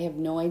 I have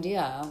no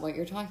idea what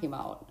you're talking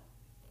about.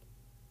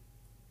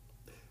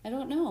 I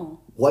don't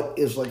know. What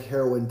is like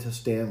heroin to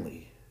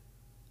Stanley?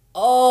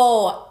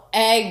 Oh,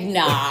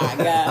 eggnog.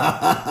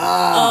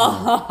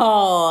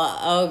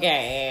 Oh,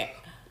 okay.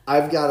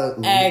 I've got a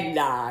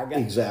Eggnog.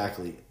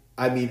 Exactly.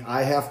 I mean,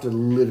 I have to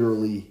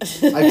literally.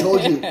 I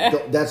told you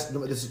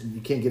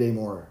you can't get any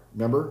more.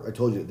 Remember, I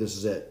told you this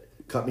is it.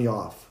 Cut me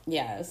off.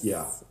 Yes.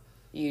 Yeah.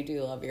 You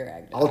do love your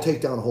eggnog. I'll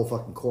take down a whole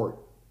fucking quart.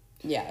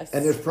 Yes.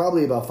 And there's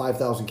probably about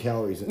 5,000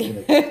 calories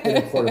in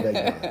a quart of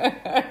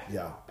eggnog.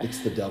 Yeah, it's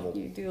the devil.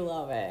 You do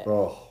love it.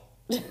 Oh.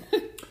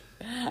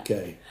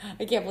 Okay.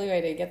 I can't believe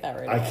I didn't get that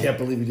right I away. can't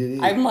believe you did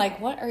either. I'm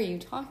like, what are you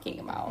talking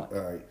about? All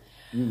right,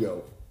 you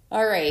go.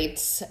 All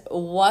right.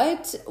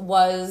 What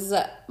was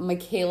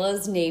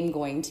Michaela's name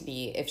going to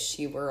be if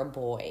she were a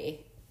boy?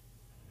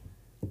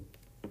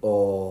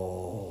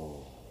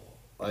 Oh,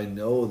 I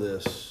know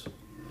this.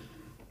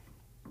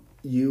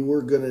 You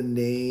were going to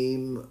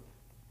name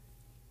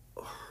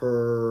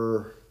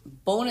her...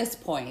 Bonus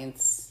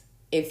points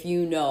if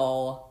you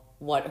know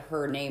what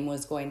her name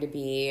was going to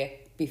be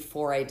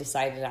before I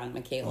decided on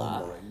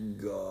Michaela. Oh my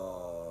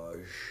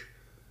gosh.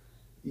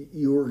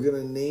 You were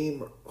going to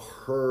name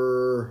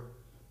her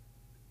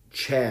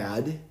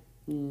Chad.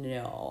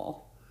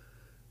 No.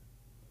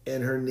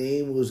 And her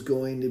name was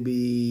going to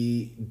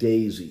be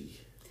Daisy.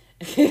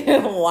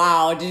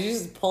 Wow. Did you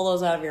just pull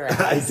those out of your ass?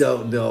 I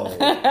don't know.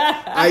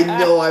 I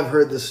know I've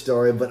heard the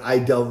story, but I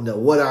don't know.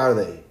 What are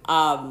they?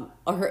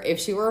 If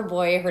she were a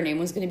boy, her name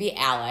was going to be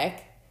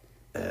Alec.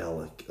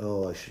 Alec.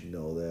 Oh, I should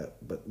know that.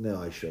 But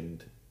no, I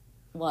shouldn't.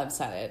 Well, I've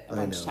said it a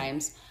bunch of know.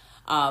 times.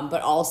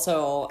 But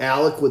also...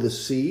 Alec with a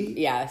C?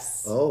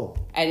 Yes. Oh.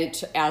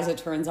 And as it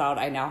turns out,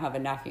 I now have a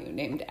nephew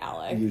named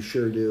Alec. You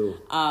sure do.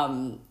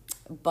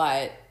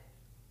 But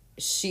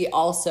she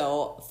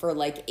also, for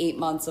like 8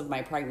 months of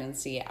my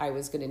pregnancy, I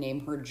was going to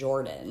name her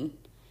Jordan.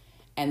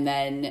 And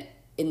then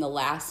in the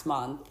last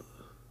month,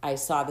 I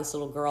saw this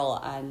little girl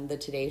on the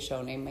Today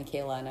Show named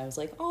Michaela, and I was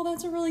like, oh,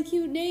 that's a really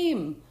cute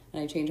name.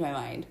 And I changed my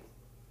mind.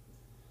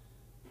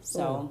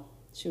 So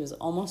she was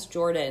almost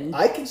Jordan.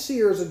 I can see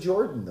her as a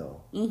Jordan,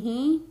 though.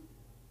 Mm-hmm.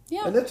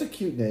 Yeah. And that's a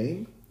cute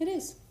name. It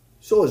is.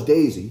 So is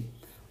Daisy.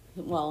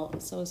 Well,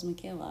 so is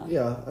Michaela.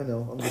 Yeah, I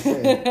know. I'm just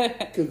saying.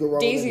 Could go wrong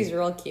with Daisy's anything.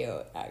 real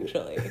cute,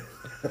 actually.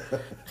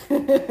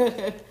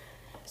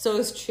 So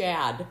is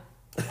Chad.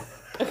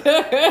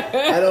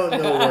 I don't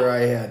know where I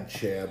had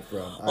Chad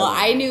from. Well,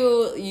 I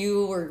knew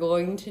you were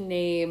going to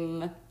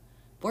name...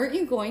 Weren't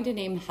you going to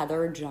name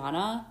Heather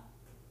Jana?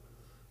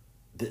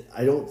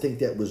 I don't think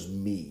that was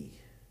me.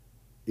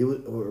 It was,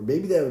 or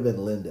maybe that would have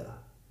been Linda.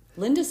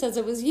 Linda says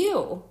it was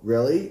you.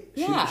 Really?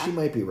 Yeah. She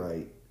might be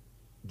right.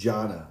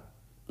 Jana.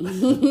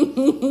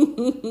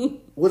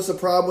 What's the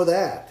problem with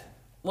that?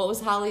 What was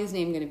Holly's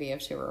name going to be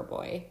if she were a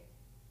boy?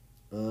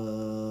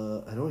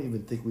 I don't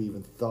even think we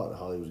even thought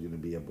Holly was going to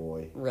be a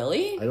boy.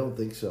 Really? I don't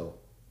think so.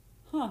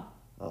 Huh.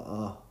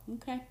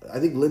 Okay. I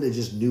think Linda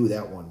just knew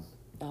that one.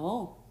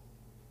 Oh.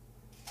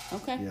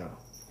 Okay. Yeah.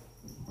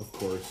 Of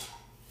course.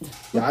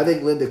 Yeah, I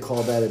think Linda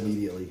called that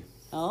immediately.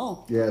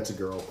 Oh. Yeah, it's a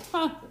girl.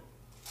 Huh.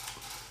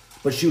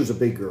 But she was a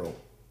big girl.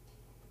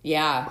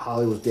 Yeah.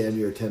 Holly was damn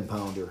near a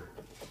 10-pounder.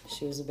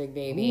 She was a big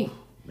baby.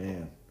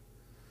 Man.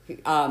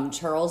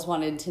 Charles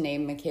wanted to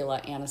name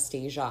Michaela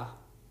Anastasia.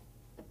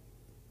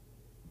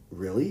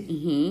 Really?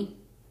 Mm-hmm.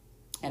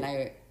 And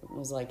I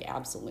was like,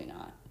 absolutely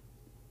not.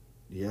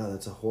 Yeah,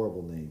 that's a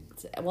horrible name.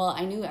 Well,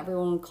 I knew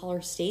everyone would call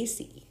her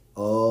Stacy.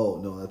 Oh,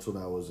 no, that's what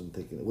I wasn't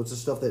thinking. What's the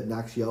stuff that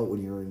knocks you out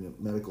when you're in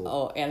medical?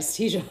 Oh,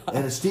 anesthesia.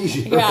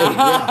 Anesthesia, right?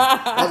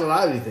 Yeah. That's what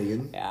I was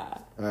thinking. Yeah.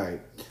 All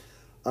right.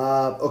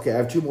 Okay, I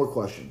have 2 more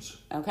questions.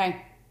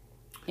 Okay.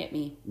 Hit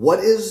me. What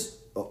is...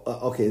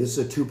 okay, this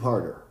is a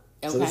 2-parter.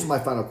 So Okay. this is my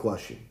final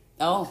question.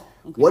 Oh.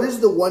 Okay. What is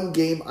the one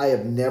game I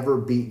have never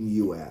beaten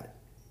you at?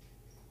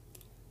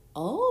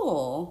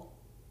 Oh.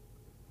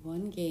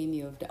 One game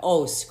you have done.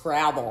 Oh,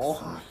 Scrabble.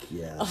 Fuck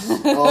yes.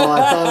 Oh, I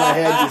thought I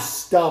had you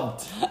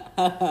stumped.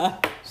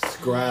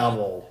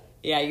 Scrabble.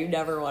 Yeah, you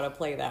never want to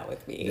play that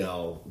with me.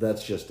 No,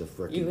 that's just a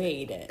freaking You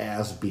hate it.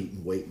 ass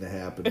beating waiting to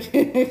happen.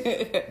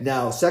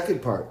 Now,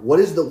 second part. What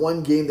is the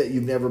one game that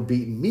you've never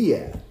beaten me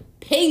at?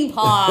 Ping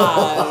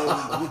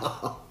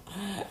pong.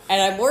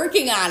 And I'm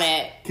working on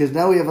it. Because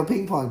now we have a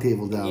ping pong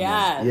table down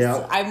Yes, there.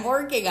 Yeah, I'm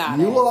working on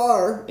it. you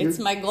are. It's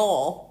my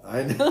goal.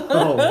 I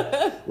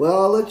know.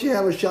 Well, I'll let you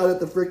have a shot at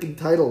the freaking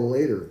title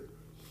later.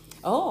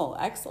 Oh,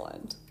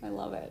 excellent. I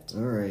love it.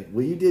 All right.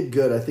 Well, you did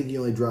good. I think you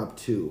only dropped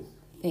 2.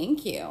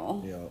 Thank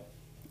you. Yeah.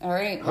 All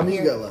right. How many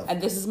you got left?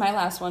 And this is my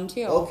last one,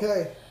 too.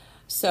 Okay.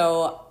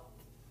 So,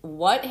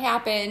 what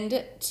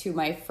happened to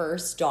my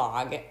first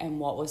dog and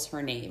what was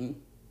her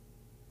name?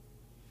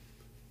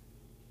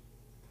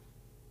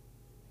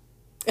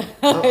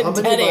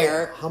 Dead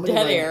air. How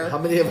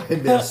many have I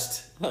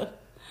missed?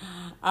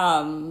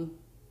 I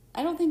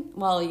don't think,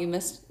 well, you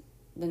missed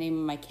the name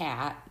of my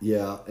cat.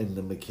 Yeah, and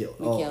the Michaela.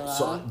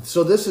 Michaela. Oh,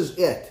 so this is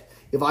it.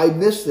 If I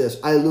miss this,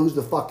 I lose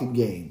the fucking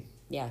game.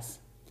 Yes.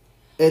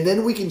 And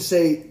then we can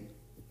say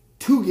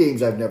 2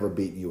 games I've never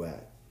beaten you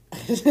at.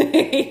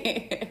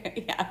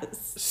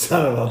 Yes.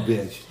 Son of a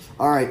bitch.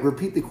 All right,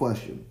 repeat the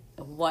question.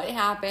 What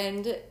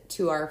happened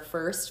to our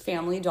first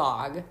family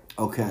dog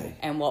Okay.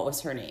 and what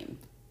was her name?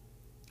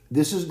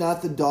 This is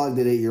not the dog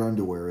that ate your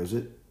underwear, is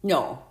it?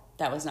 No,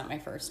 that was not my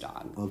first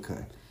dog.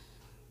 Okay.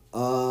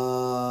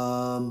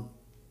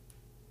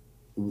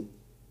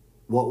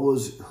 What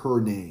was her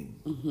name?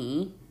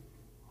 Mm-hmm.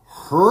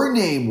 Her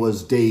name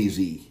was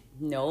Daisy.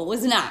 No, it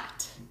was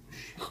not.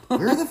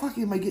 Where the fuck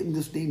am I getting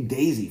this name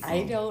Daisy from?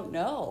 I don't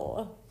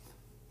know.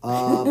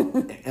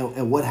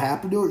 And what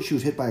happened to her? She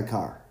was hit by a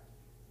car.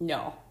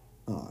 No.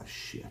 Oh,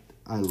 shit.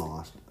 I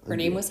lost. Her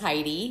name was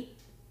Heidi.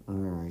 All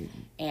right.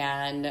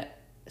 And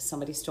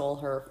somebody stole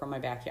her from my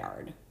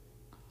backyard.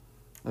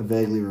 I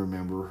vaguely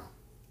remember.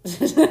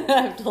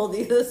 I've told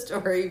you this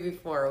story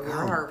before. We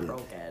were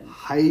heartbroken.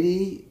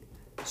 Heidi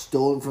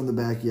stolen from the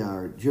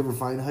backyard. Did you ever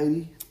find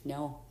Heidi?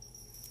 No,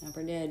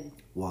 never did.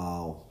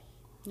 Wow.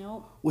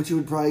 Nope. Which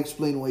would probably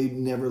explain why you'd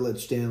never let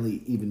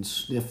Stanley even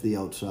sniff the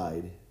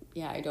outside.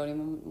 Yeah, I don't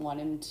even want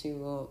him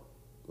to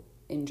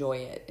enjoy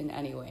it in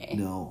any way.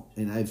 No,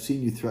 and I've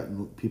seen you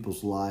threaten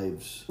people's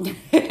lives.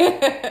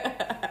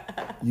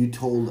 You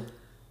told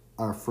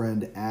our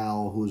friend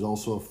Al, who was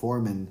also a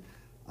foreman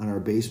on our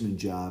basement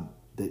job,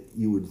 that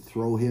you would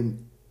throw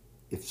him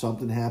if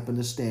something happened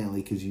to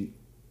Stanley, because you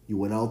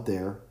went out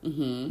there,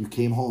 you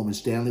came home, and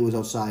Stanley was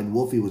outside,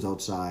 Wolfie was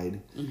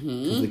outside,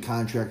 because the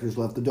contractors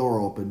left the door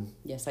open.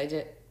 Yes, I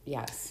did.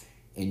 Yes.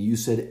 And you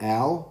said,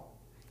 Al,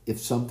 if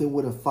something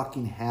would have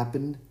fucking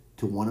happened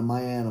to one of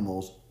my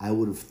animals, I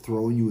would have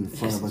thrown you in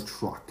front of a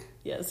truck.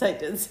 Yes, I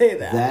did say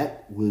that.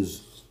 That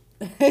was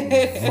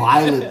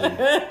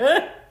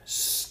violently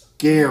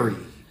scary.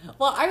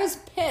 Well, I was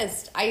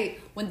pissed.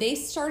 When they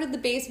started the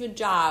basement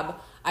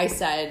job, I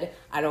said,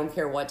 I don't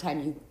care what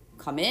time you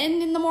come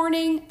in the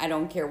morning. I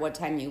don't care what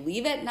time you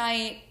leave at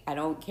night. I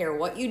don't care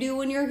what you do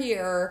when you're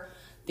here.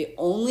 The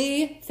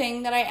only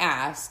thing that I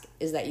ask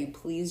is that you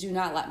please do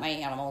not let my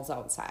animals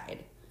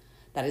outside.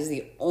 That is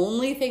the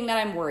only thing that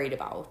I'm worried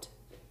about.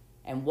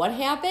 And what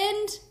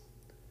happened?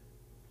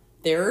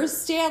 There's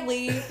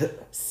Stanley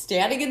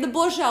standing in the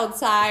bush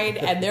outside,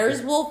 and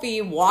there's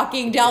Wolfie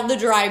walking down the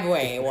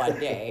driveway one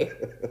day.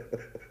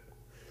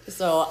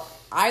 So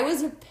I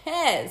was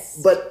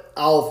pissed. But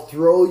I'll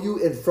throw you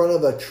in front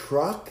of a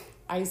truck?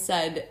 I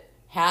said,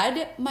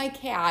 had my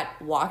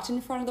cat walked in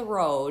front of the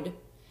road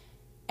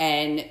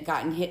and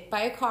gotten hit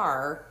by a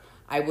car,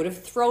 I would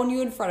have thrown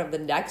you in front of the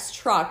next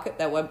truck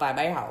that went by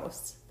my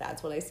house.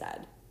 That's what I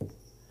said.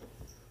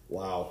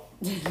 Wow.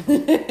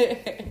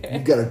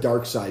 You've got a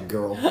dark side,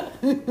 girl.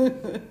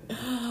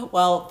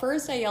 Well,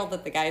 first I yelled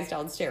at the guys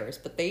downstairs,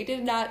 but they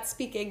did not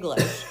speak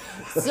English.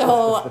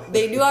 So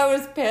they knew I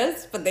was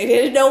pissed, but they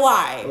didn't know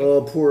why.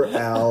 Oh, poor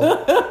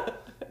Al.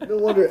 No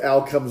wonder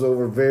Al comes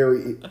over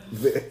very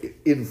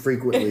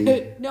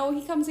infrequently. No,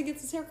 he comes and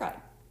gets his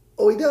haircut.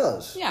 Oh, he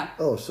does? Yeah.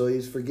 Oh, so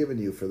he's forgiven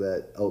you for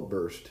that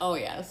outburst. Oh,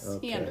 yes.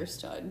 Okay. He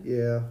understood.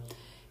 Yeah.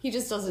 He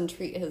just doesn't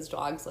treat his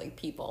dogs like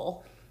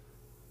people.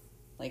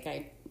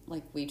 Like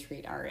we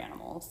treat our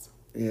animals.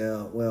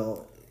 Yeah,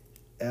 well,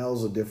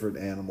 Al's a different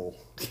animal.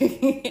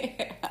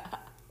 Yeah.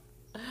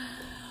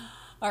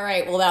 All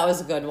right, well, that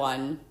was a good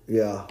one.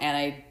 Yeah. And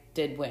I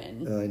did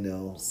win. I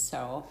know.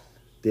 So.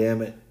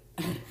 Damn it.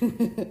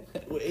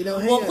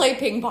 We'll play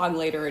ping pong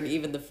later and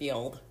even the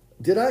field.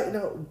 Did I?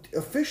 No,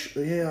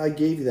 officially, yeah, I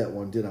gave you that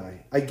one, didn't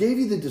I? I gave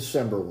you the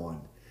December one.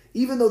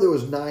 Even though there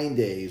was 9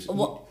 days.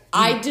 Well,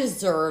 I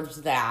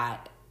deserved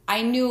that.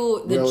 I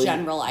knew the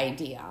general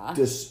idea.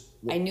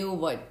 I knew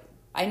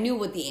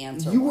what the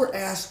answer was. You were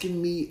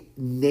asking me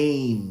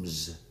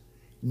names.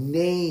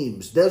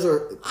 Names. Those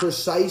are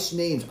precise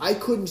names. I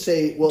couldn't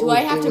say, well... Do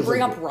I have to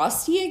bring up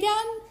Rusty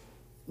again?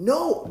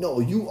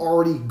 No, you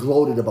already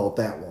gloated about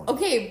that one.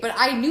 Okay, but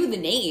I knew the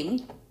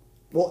name.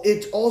 Well,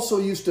 it also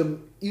used to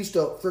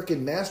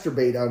frickin'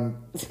 masturbate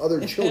on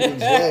other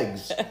children's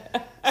legs.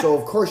 So,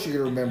 of course, you're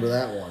going to remember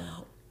that one.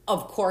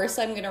 Of course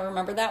I'm going to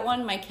remember that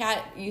one. My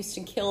cat used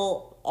to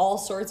kill all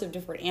sorts of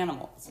different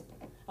animals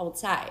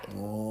outside.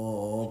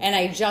 Oh. And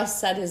I just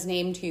said his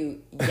name to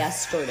you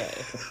yesterday.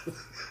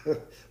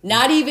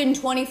 Not even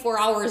 24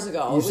 hours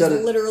ago. It was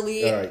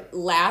literally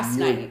last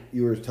night.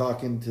 You were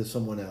talking to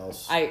someone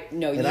else. I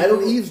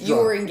don't eavesdrop. You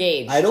were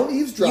engaged. I don't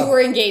eavesdrop. You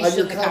were engaged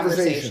in the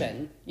conversation.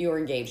 conversation. You were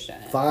engaged in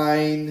it.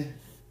 Fine.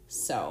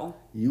 So.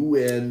 You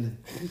win.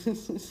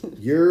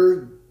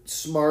 You're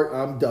smart.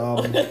 I'm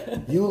dumb.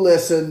 You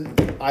listen.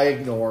 I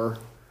ignore.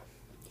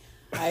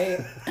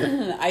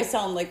 I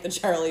sound like the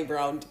Charlie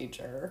Brown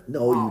teacher.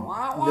 No,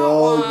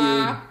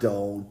 you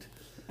don't.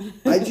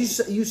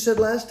 You said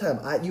last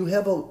time you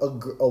have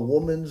a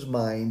woman's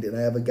mind and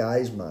I have a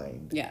guy's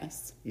mind.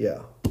 Yes.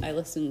 Yeah. I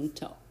listened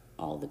to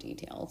all the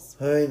details.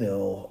 I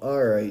know.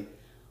 All right.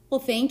 Well,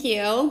 thank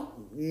you.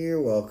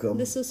 You're welcome.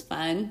 This was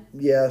fun.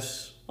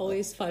 Yes.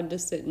 Always fun to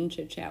sit and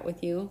chit chat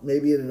with you.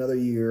 Maybe in another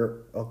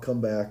year I'll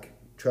come back.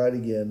 Try it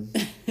again.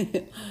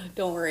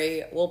 Don't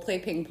worry. We'll play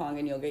ping pong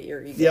and you'll get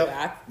your ego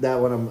back. That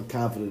one I'm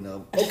confident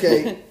of.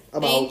 Okay.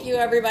 Thank you,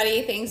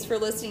 everybody. Thanks for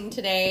listening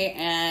today,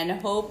 and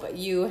hope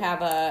you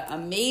have an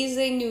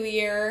amazing new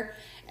year,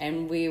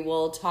 and we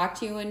will talk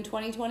to you in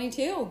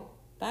 2022.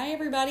 Bye,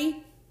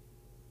 everybody.